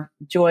more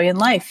joy in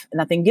life.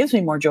 Nothing gives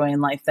me more joy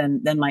in life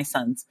than my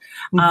sons.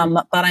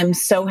 But I'm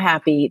so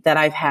happy that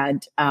I've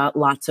had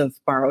lots of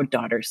borrowed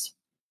daughters.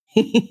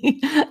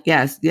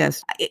 Yes.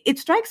 It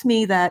strikes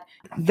me that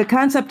the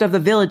concept of the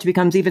village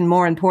becomes even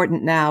more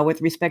important now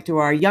with respect to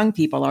our young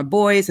people, our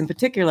boys in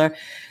particular,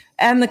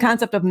 and the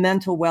concept of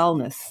mental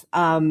wellness.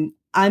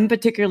 I'm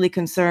particularly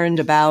concerned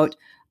about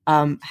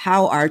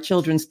how our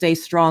children stay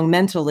strong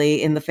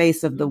mentally in the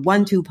face of the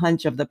 1-2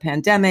 punch of the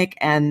pandemic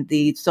and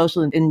the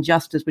social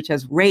injustice which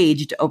has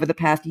raged over the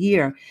past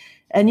year.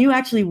 And you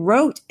actually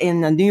wrote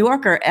in a New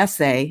Yorker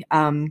essay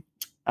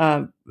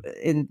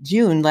in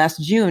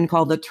last June,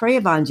 called The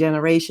Trayvon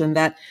Generation,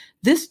 that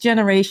this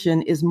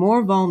generation is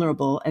more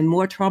vulnerable and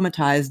more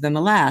traumatized than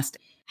the last.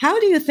 How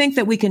do you think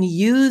that we can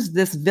use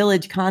this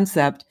village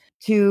concept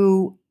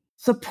to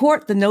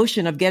support the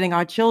notion of getting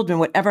our children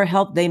whatever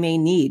help they may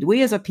need?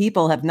 We as a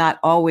people have not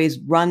always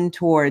run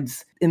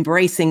towards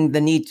embracing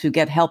the need to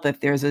get help if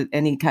there's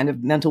any kind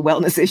of mental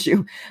wellness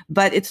issue.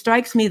 But it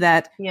strikes me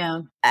that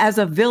as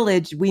a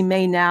village, we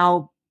may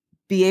now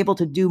be able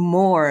to do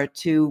more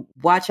to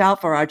watch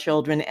out for our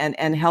children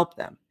and help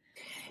them.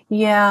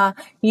 Yeah.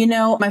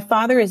 My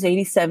father is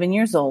 87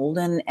 years old,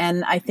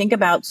 and I think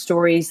about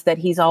stories that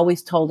he's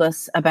always told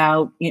us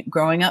about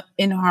growing up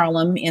in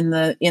Harlem in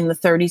the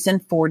 30s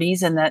and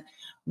 40s, and that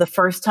the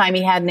first time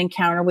he had an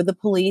encounter with the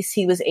police,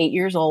 he was 8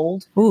 years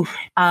old.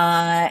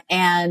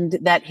 And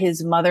that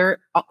his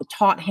mother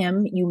taught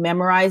him, you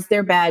memorize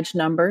their badge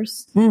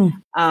numbers,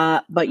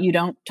 but you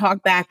don't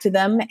talk back to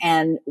them,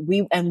 and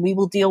we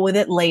will deal with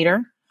it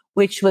later.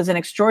 Which was an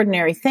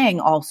extraordinary thing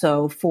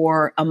also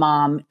for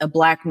a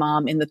Black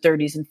mom in the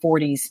 30s and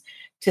 40s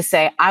to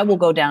say, I will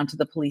go down to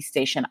the police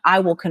station. I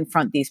will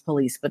confront these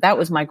police. But that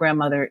was my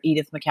grandmother,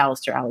 Edith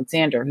McAllister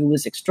Alexander, who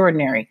was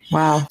extraordinary.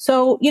 Wow.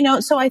 So,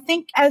 so I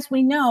think, as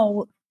we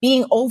know,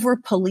 being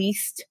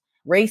over-policed,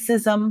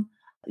 racism,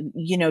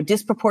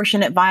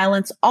 disproportionate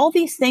violence, all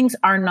these things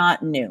are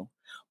not new.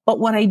 But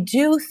what I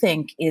do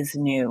think is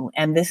new,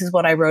 and this is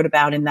what I wrote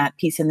about in that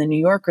piece in the New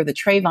Yorker, the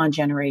Trayvon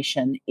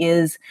Generation,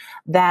 is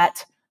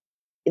that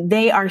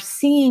they are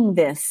seeing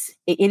this.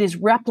 It is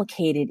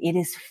replicated. It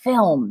is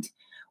filmed.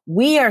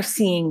 We are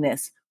seeing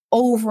this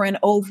over and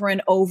over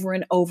and over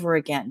and over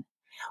again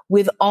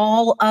with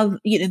all of,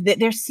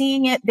 they're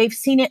seeing it. They've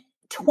seen it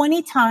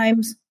 20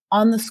 times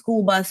on the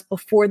school bus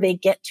before they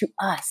get to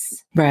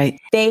us. Right.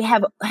 They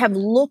have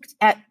looked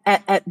at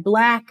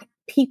Black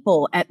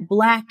people, at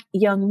Black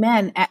young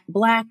men, at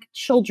Black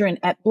children,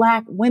 at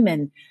Black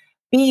women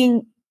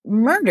being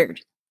murdered.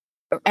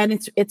 And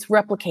it's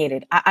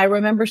replicated. I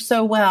remember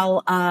so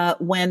well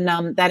when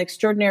that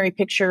extraordinary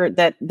picture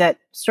that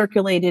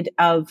circulated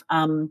of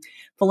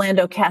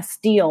Philando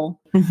Castile,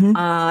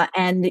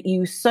 and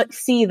you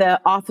see the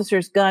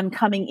officer's gun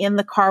coming in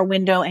the car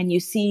window, and you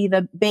see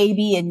the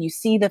baby, and you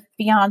see the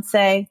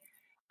fiance.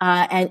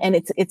 And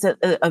it's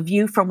a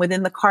view from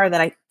within the car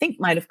that I think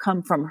might have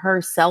come from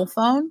her cell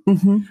phone.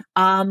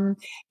 And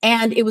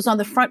it was on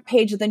the front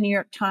page of the New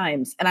York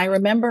Times. And I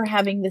remember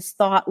having this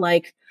thought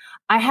like,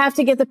 I have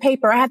to get the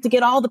paper. I have to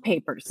get all the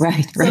papers so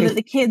that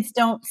the kids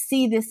don't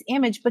see this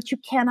image, but you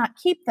cannot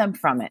keep them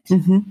from it.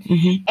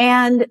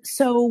 And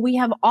so we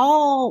have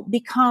all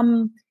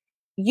become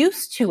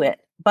used to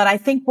it. But I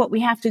think what we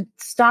have to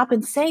stop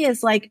and say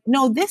is like,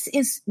 no, this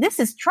is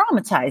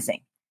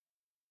traumatizing.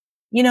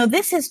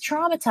 This is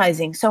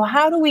traumatizing. So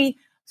how do we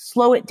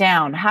slow it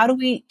down? How do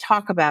we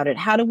talk about it?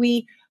 How do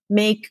we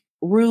make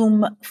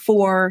room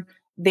for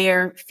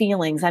their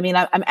feelings? I mean,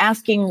 I'm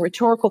asking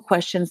rhetorical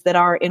questions that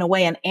are in a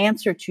way an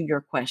answer to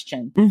your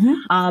question.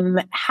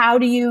 How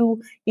do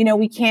you,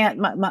 we can't,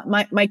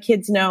 my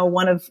kids know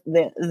one of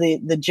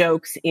the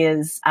jokes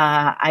is,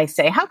 I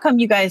say, how come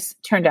you guys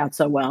turned out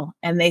so well?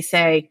 And they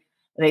say,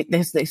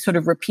 they sort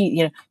of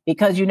repeat,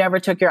 because you never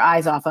took your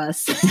eyes off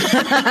us.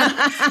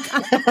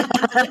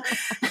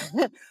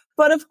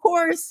 But of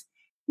course,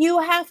 you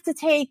have to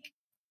take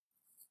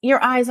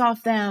your eyes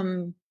off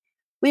them.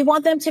 We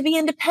want them to be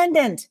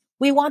independent.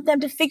 We want them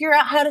to figure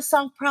out how to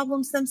solve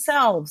problems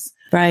themselves.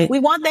 Right. We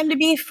want them to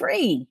be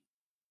free.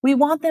 We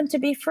want them to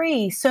be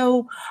free.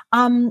 So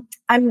I'm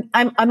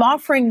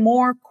offering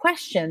more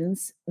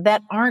questions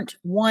that aren't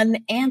one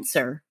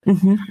answer,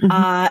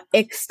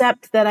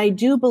 except that I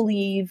do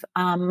believe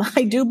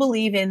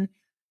in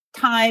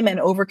time and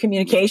over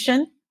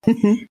communication.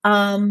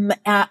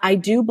 I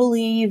do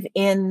believe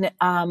in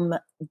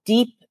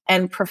deep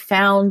and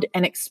profound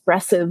and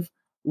expressive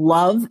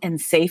love and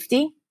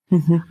safety.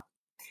 Mm-hmm.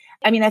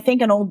 I mean, I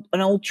think an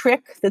old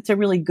trick that's a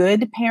really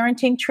good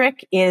parenting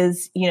trick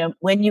is,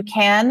 when you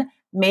can,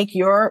 make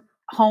your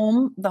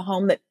home the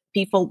home that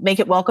people make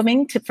it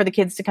welcoming for the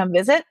kids to come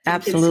visit.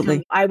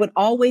 Absolutely. I would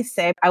always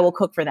say, I will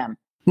cook for them.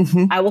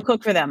 Mm-hmm. I will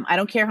cook for them. I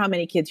don't care how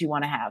many kids you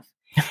want to have.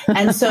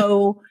 And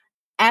so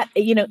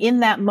in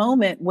that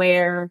moment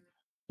where,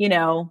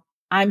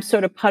 I'm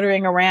sort of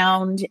puttering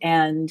around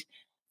and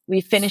we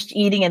finished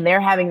eating and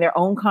they're having their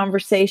own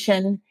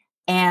conversation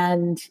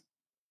and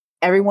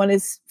everyone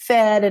is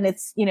fed and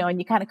it's, and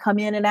you kind of come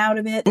in and out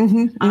of it.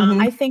 Mm-hmm.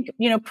 Mm-hmm. I think,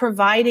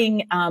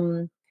 providing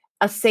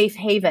a safe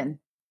haven.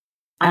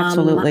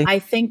 Absolutely. I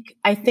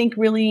think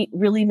really,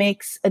 really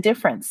makes a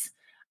difference.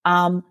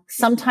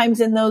 Sometimes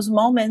in those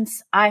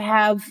moments, I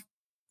have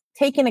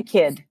taken a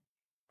kid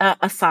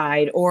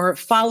aside or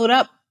followed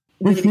up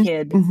with a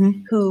kid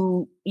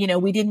who,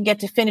 we didn't get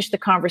to finish the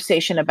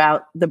conversation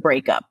about the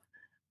breakup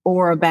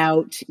or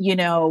about,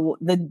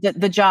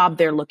 the job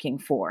they're looking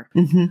for,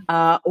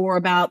 or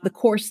about the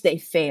course they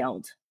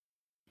failed.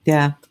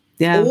 Yeah.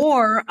 Yeah.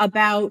 Or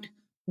about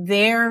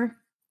their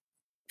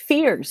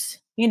fears.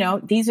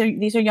 These are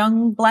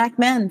young Black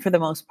men for the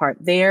most part.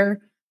 They're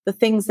the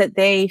things that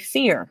they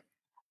fear.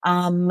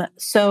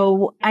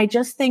 So I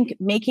just think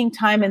making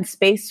time and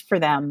space for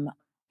them,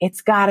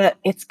 it's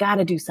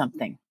gotta do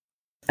something.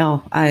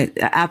 Oh, I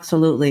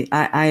absolutely.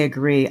 I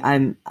agree.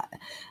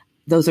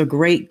 Those are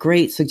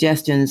great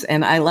suggestions.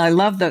 And I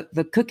love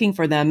the cooking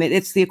for them.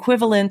 It's the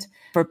equivalent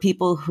for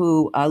people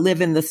who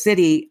live in the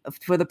city,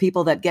 for the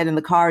people that get in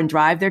the car and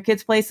drive their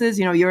kids places.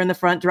 You're in the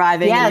front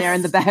driving and they're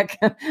in the back.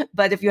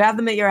 But if you have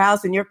them at your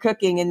house and you're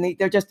cooking and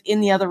they're just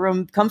in the other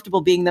room,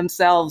 comfortable being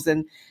themselves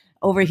and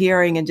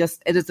overhearing, and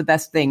just, it is the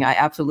best thing. I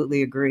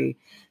absolutely agree.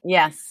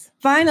 Yes.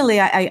 Finally,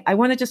 I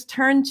want to just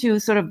turn to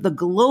sort of the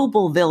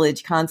global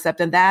village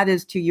concept, and that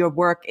is to your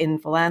work in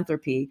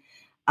philanthropy.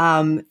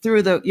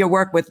 Through your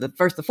work with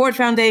the Ford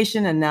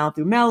Foundation and now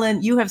through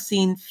Mellon, you have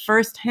seen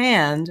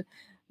firsthand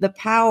the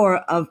power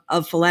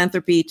of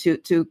philanthropy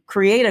to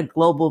create a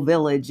global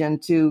village and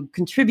to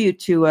contribute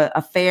to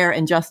a fair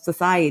and just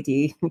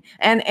society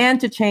and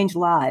to change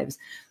lives.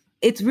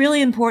 It's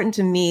really important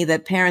to me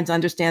that parents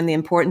understand the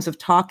importance of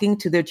talking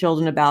to their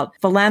children about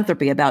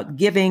philanthropy, about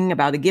giving,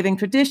 about a giving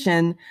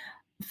tradition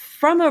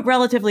from a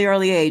relatively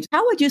early age.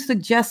 How would you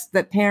suggest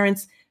that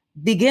parents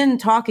begin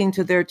talking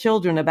to their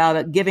children about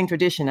a giving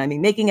tradition? I mean,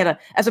 making it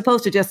as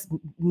opposed to just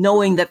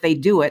knowing that they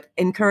do it,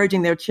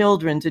 encouraging their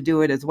children to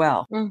do it as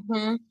well.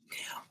 Mm-hmm.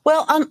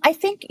 Well, I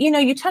think,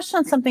 you touched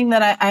on something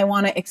that I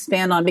want to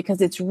expand on because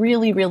it's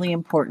really, really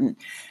important.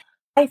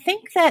 I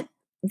think that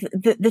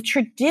the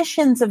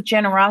traditions of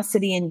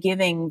generosity and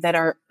giving that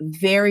are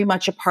very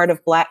much a part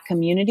of Black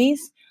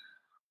communities,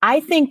 I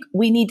think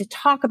we need to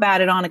talk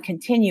about it on a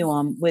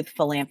continuum with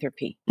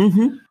philanthropy.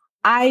 Mm-hmm.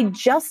 I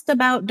just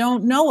about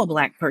don't know a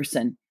Black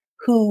person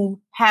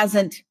who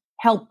hasn't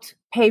helped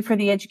pay for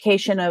the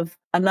education of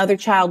another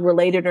child,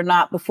 related or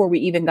not, before we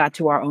even got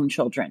to our own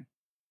children.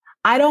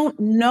 I don't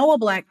know a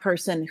Black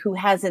person who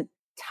hasn't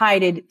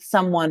tided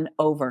someone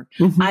over.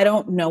 Mm-hmm. I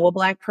don't know a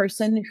Black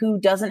person who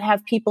doesn't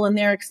have people in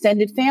their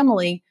extended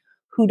family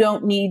who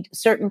don't need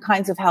certain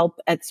kinds of help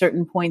at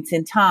certain points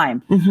in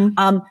time.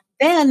 Mm-hmm.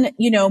 Then,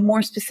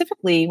 more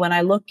specifically, when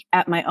I look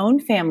at my own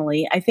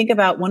family, I think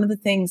about one of the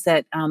things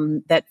that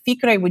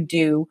Fikre would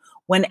do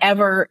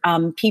whenever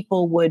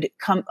people would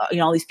come,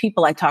 all these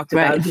people I talked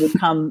about who would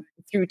come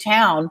through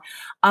town,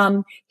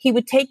 he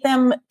would take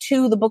them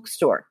to the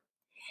bookstore.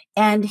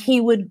 And he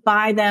would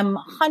buy them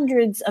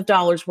hundreds of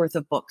dollars worth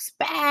of books,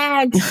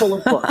 bags full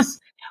of books,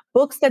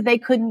 books that they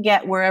couldn't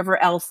get wherever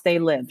else they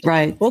lived.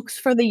 Right. Books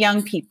for the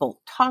young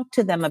people. Talk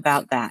to them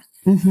about that.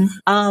 Mm-hmm.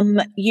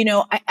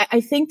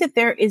 I think that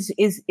there is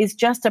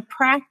just a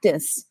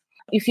practice.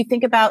 If you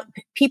think about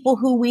people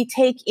who we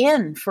take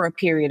in for a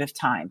period of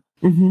time,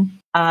 mm-hmm.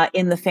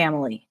 In the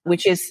family,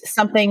 which is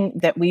something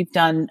that we've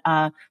done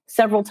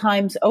several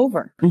times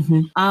over.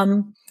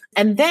 Mm-hmm.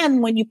 And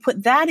then when you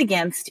put that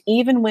against,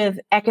 even with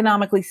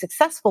economically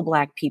successful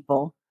Black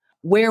people,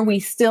 where we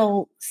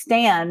still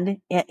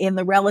stand in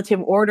the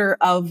relative order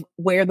of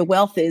where the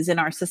wealth is in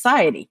our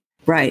society.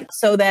 Right.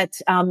 So that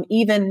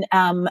even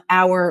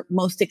our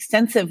most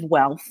extensive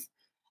wealth,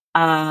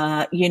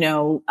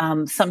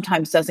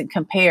 sometimes doesn't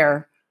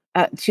compare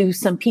to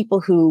some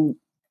people who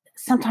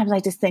sometimes I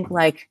just think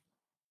like,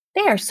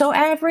 they are so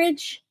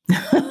average.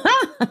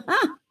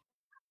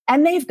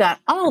 And they've got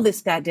all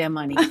this goddamn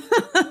money.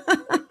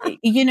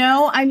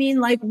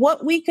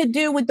 What we could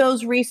do with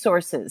those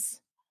resources.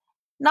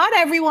 Not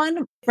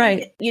everyone.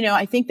 Right.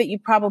 I think that you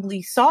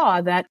probably saw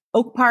that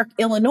Oak Park,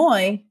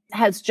 Illinois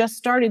has just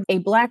started a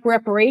Black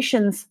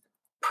reparations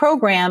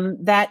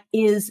program that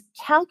is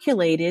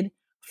calculated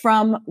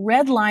from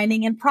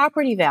redlining and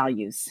property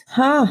values.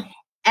 Huh.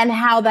 And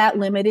how that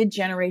limited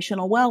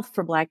generational wealth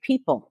for Black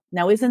people.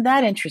 Now, isn't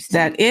that interesting?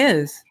 That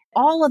is.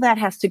 All of that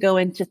has to go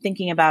into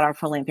thinking about our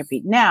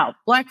philanthropy. Now,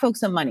 Black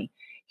folks and money.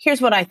 Here's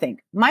what I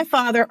think. My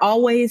father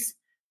always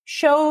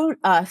showed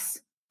us,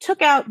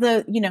 took out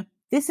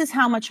this is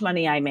how much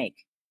money I make.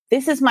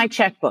 this is my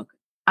checkbook.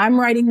 I'm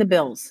writing the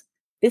bills.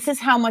 This is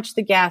how much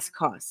the gas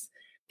costs.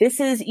 This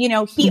is,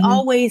 he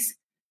always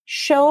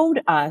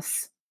showed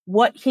us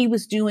what he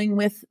was doing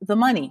with the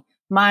money.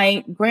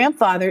 My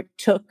grandfather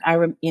took, I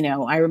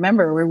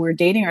remember we were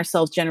dating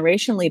ourselves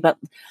generationally, but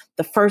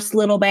the first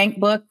little bank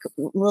book,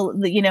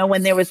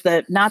 when there was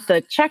not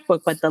the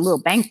checkbook, but the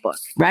little bank book.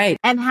 Right.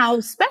 And how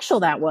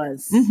special that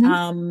was,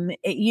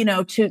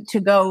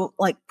 to go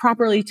like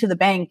properly to the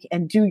bank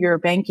and do your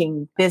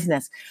banking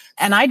business.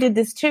 And I did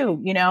this too,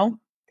 the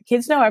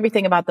kids know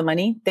everything about the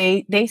money.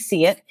 They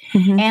see it.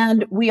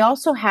 And we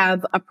also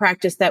have a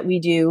practice that we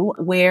do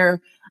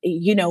where,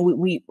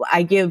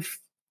 I give,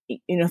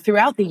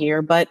 throughout the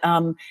year, but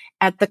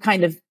at the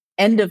kind of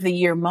end of the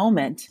year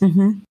moment,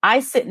 I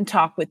sit and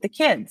talk with the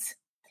kids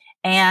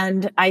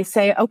and I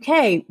say,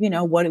 okay,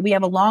 we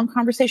have a long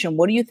conversation.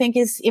 What do you think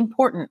is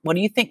important? What do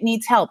you think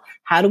needs help?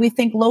 How do we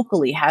think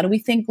locally? How do we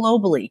think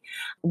globally?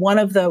 One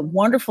of the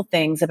wonderful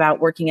things about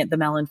working at the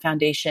Mellon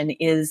Foundation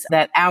is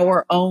that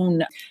our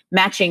own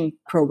matching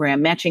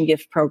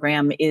gift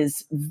program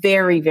is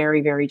very,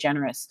 very, very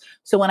generous.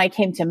 So when I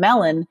came to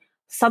Mellon,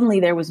 suddenly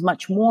there was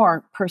much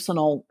more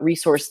personal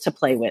resource to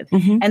play with.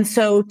 And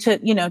so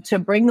to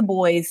bring the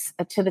boys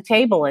to the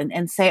table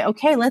and say,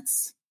 okay,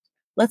 let's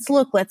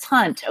look, let's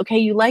hunt. Okay.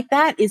 You like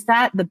that? Is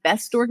that the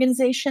best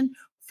organization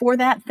for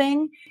that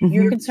thing?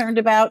 You're concerned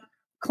about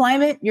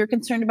climate. You're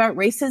concerned about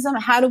racism.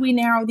 How do we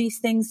narrow these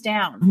things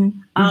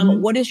down?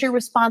 What is your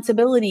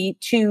responsibility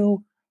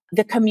to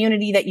the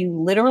community that you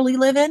literally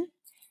live in?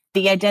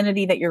 The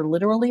identity that you're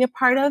literally a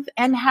part of,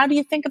 and how do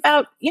you think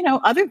about,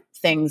 other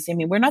things? I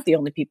mean, we're not the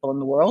only people in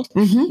the world,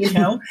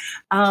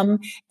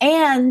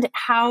 and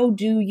how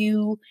do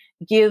you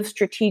give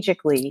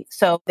strategically?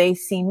 So they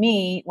see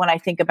me when I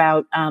think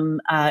about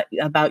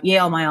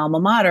Yale, my alma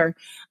mater,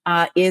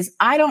 is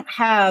I don't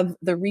have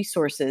the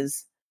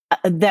resources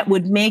that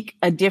would make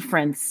a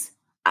difference.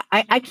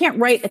 I can't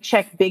write a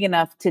check big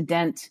enough to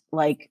dent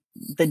like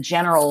the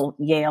general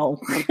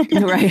Yale,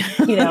 right?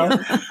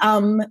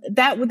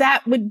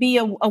 That would be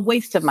a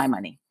waste of my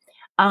money.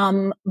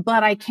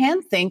 But I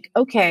can think,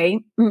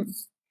 okay,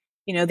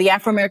 the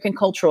Afro-American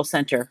Cultural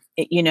Center,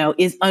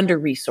 is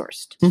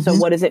under-resourced. So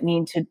what does it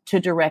mean to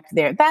direct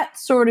there? That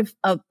sort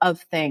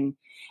of thing.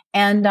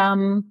 And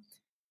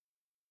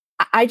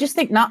I just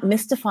think not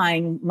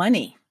mystifying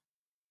money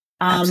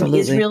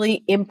is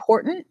really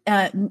important.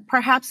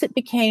 Perhaps it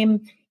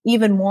became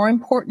even more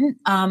important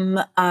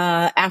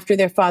after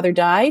their father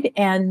died,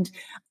 and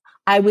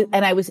I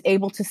was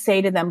able to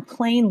say to them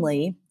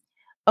plainly,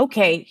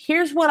 "Okay,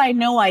 here's what I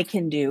know I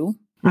can do.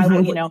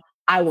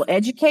 I will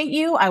educate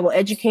you. I will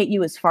educate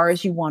you as far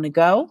as you want to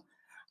go.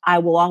 I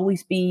will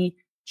always be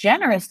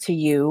generous to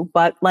you,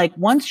 but like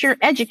once you're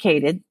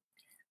educated,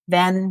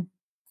 then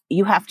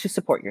you have to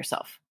support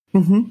yourself.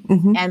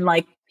 And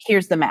like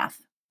here's the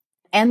math."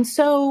 And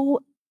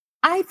so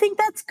I think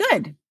that's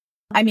good.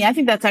 I mean, I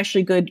think that's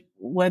actually good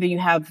whether you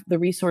have the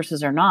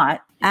resources or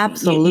not.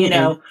 Absolutely.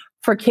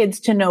 For kids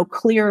to know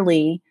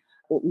clearly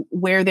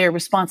where their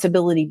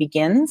responsibility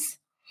begins.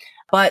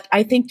 But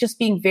I think just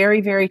being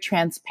very, very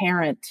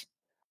transparent,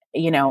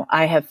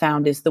 I have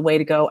found is the way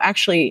to go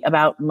actually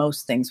about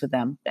most things with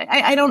them.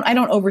 I don't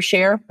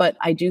overshare, but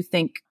I do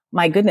think,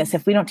 my goodness,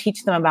 if we don't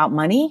teach them about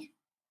money,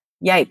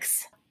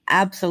 yikes.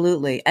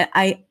 Absolutely.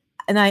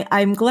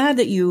 I'm glad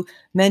that you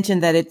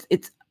mentioned that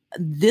it's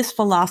this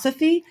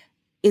philosophy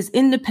is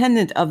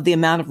independent of the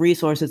amount of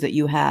resources that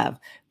you have,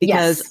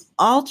 because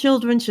all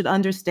children should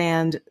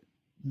understand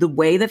the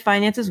way that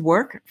finances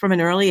work from an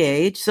early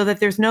age, so that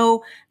there's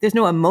no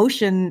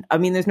emotion. I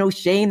mean, there's no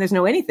shame, there's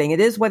no anything.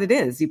 It is what it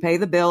is. You pay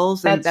the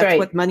bills, and that's right.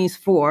 What money's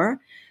for.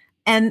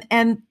 And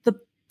the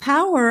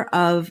power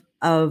of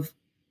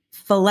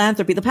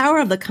philanthropy, the power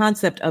of the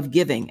concept of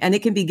giving, and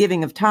it can be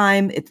giving of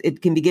time,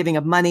 it can be giving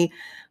of money,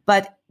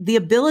 but the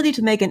ability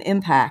to make an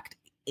impact.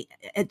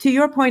 To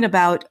your point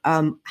about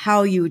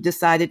how you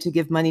decided to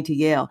give money to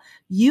Yale,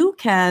 you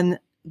can,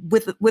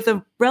 with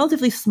a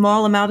relatively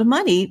small amount of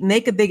money,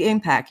 make a big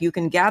impact. You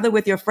can gather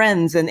with your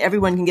friends and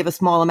everyone can give a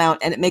small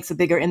amount and it makes a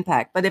bigger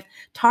impact. But if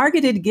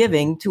targeted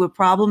giving to a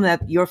problem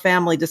that your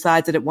family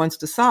decides that it wants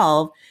to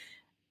solve,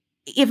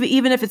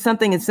 even if it's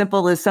something as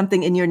simple as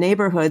something in your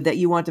neighborhood that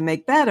you want to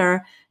make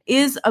better,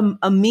 is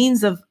a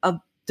means of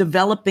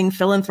developing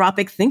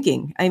philanthropic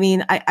thinking. I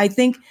mean, I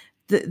think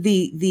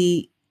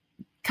the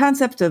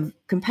concept of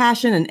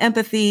compassion and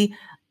empathy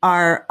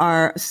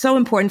are so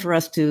important for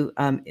us to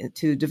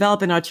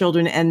develop in our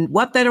children. And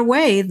what better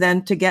way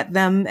than to get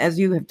them, as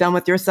you have done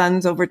with your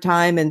sons over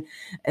time, and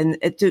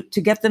to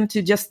get them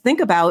to just think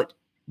about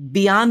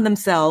beyond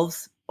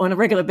themselves on a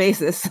regular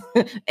basis,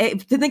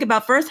 to think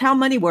about first how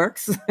money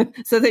works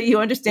so that you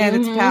understand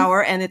its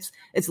power and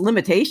its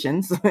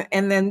limitations.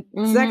 And then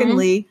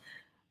secondly,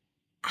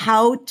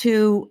 how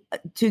to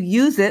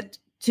use it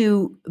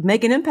to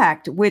make an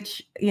impact,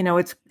 which,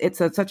 it's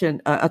such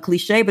a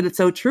cliche, but it's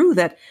so true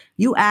that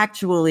you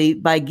actually,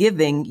 by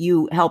giving,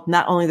 you help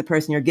not only the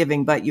person you're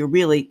giving, but you're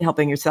really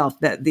helping yourself.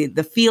 That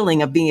the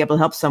feeling of being able to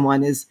help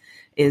someone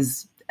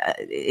is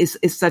is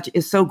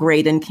so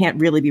great and can't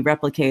really be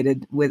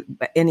replicated with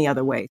any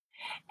other way.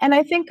 And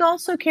I think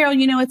also, Carol,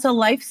 it's a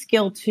life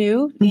skill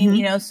too.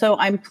 So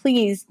I'm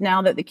pleased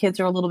now that the kids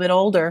are a little bit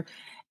older,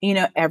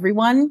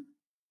 everyone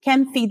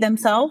can feed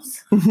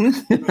themselves.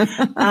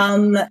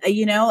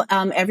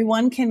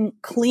 Everyone can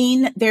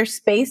clean their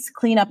space,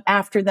 clean up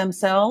after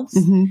themselves.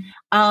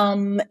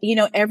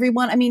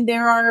 Everyone,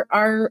 there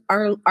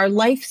are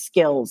life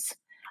skills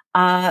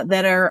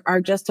that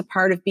are just a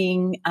part of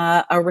being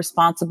a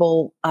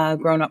responsible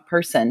grown-up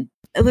person.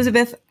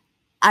 Elizabeth,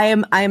 I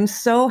am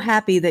so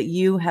happy that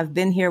you have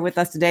been here with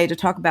us today to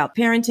talk about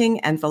parenting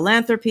and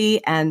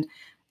philanthropy and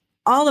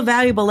all the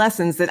valuable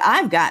lessons that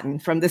I've gotten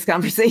from this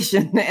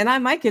conversation.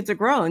 And my kids are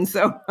grown,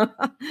 so.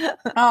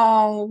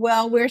 Oh,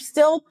 well, we're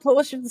still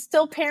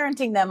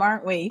parenting them,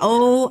 aren't we?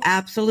 Oh,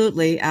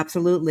 absolutely.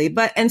 Absolutely.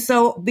 And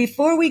so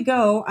before we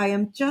go, I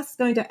am just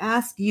going to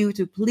ask you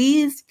to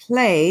please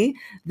play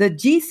the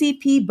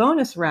GCP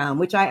bonus round,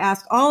 which I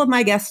ask all of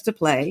my guests to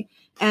play.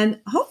 And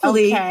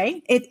hopefully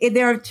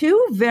there are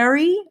two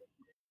very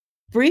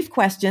brief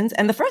questions.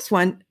 And the first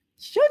one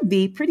should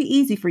be pretty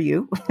easy for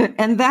you.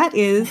 And that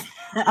is,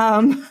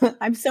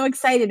 I'm so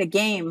excited. A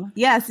game.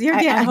 Yes,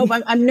 I hope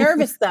I'm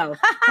nervous though.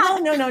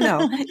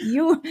 No.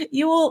 You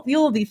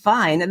will be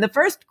fine. And the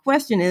first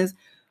question is,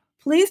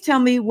 please tell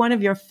me one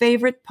of your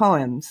favorite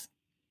poems.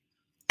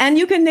 And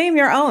you can name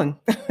your own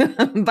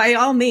by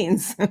all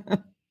means.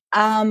 But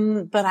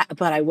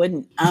I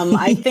wouldn't.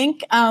 I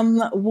think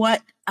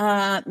what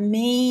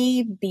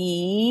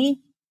maybe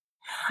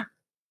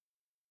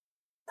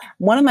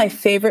one of my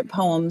favorite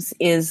poems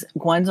is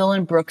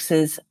Gwendolyn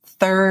Brooks's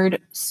Third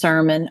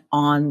Sermon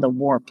on the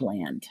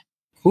Warpland.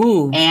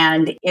 Ooh.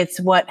 And it's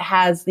what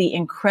has the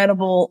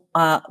incredible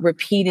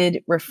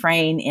repeated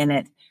refrain in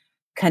it.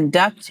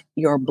 Conduct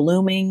your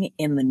blooming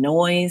in the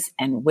noise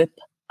and whip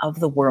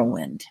of the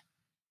whirlwind.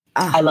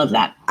 I love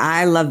that.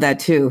 I love that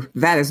too.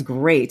 That is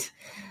great.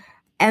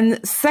 And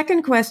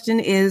second question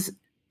is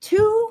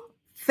 2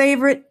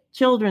 favorite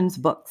children's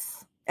books.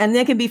 And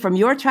they can be from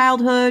your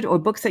childhood or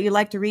books that you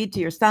like to read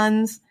to your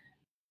sons.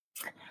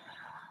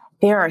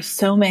 There are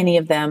so many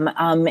of them.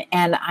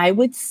 And I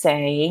would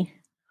say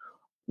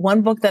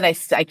one book that I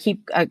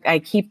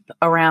keep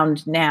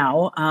around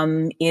now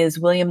is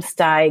William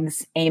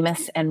Steig's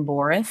Amos and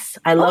Boris.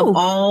 I love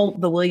all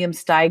the William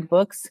Steig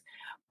books,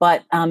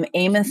 but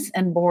Amos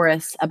and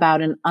Boris,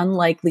 about an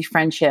unlikely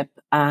friendship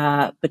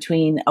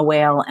between a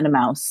whale and a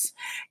mouse,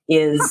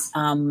 is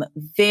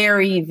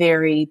very,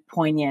 very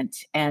poignant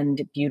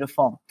and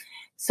beautiful.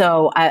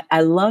 So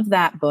I love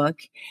that book.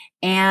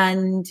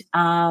 And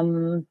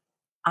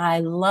I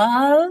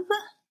love,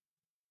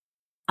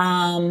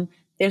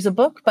 there's a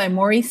book by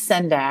Maurice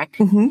Sendak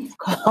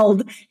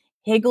called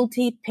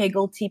Higglety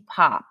Pigglety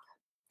Pop.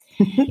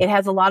 It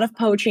has a lot of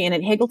poetry in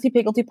it. Higglety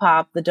Pigglety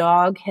Pop, the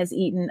dog has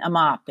eaten a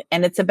mop.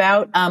 And it's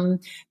about,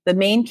 the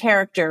main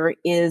character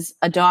is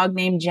a dog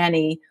named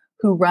Jenny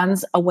who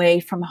runs away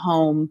from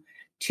home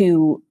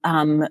to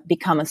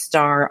become a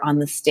star on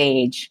the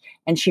stage.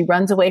 And she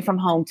runs away from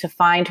home to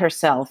find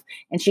herself.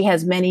 And she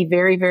has many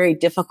very, very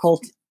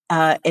difficult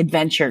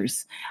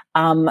adventures.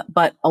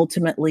 But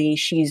ultimately,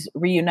 she's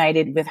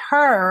reunited with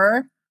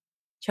her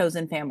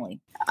chosen family.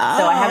 So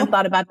I haven't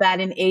thought about that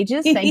in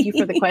ages. Thank you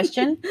for the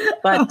question.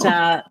 But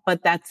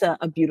that's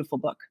a beautiful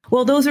book.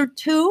 Well, those are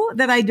 2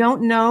 that I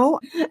don't know.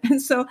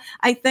 And so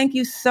I thank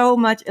you so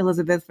much,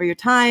 Elizabeth, for your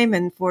time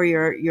and for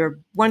your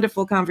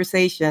wonderful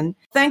conversation.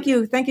 Thank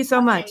you. Thank you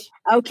so much.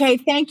 Okay.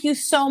 Thank you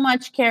so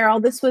much, Carol.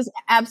 This was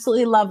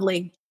absolutely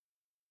lovely.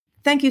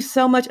 Thank you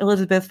so much,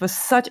 Elizabeth, for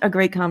such a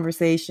great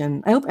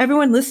conversation. I hope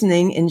everyone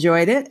listening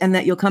enjoyed it and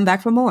that you'll come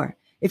back for more.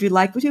 If you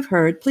like what you've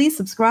heard, please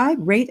subscribe,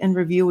 rate, and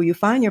review where you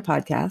find your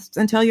podcasts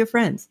and tell your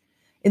friends.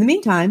 In the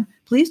meantime,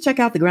 please check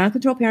out the Ground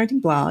Control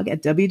Parenting blog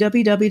at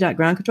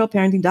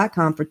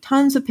www.groundcontrolparenting.com for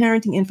tons of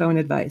parenting info and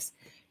advice.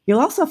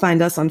 You'll also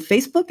find us on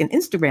Facebook and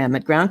Instagram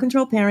at Ground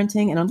Control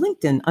Parenting and on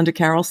LinkedIn under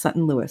Carol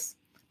Sutton Lewis.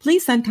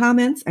 Please send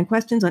comments and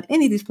questions on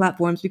any of these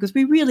platforms because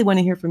we really want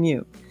to hear from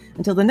you.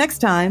 Until the next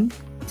time,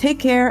 take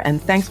care and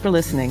thanks for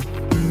listening.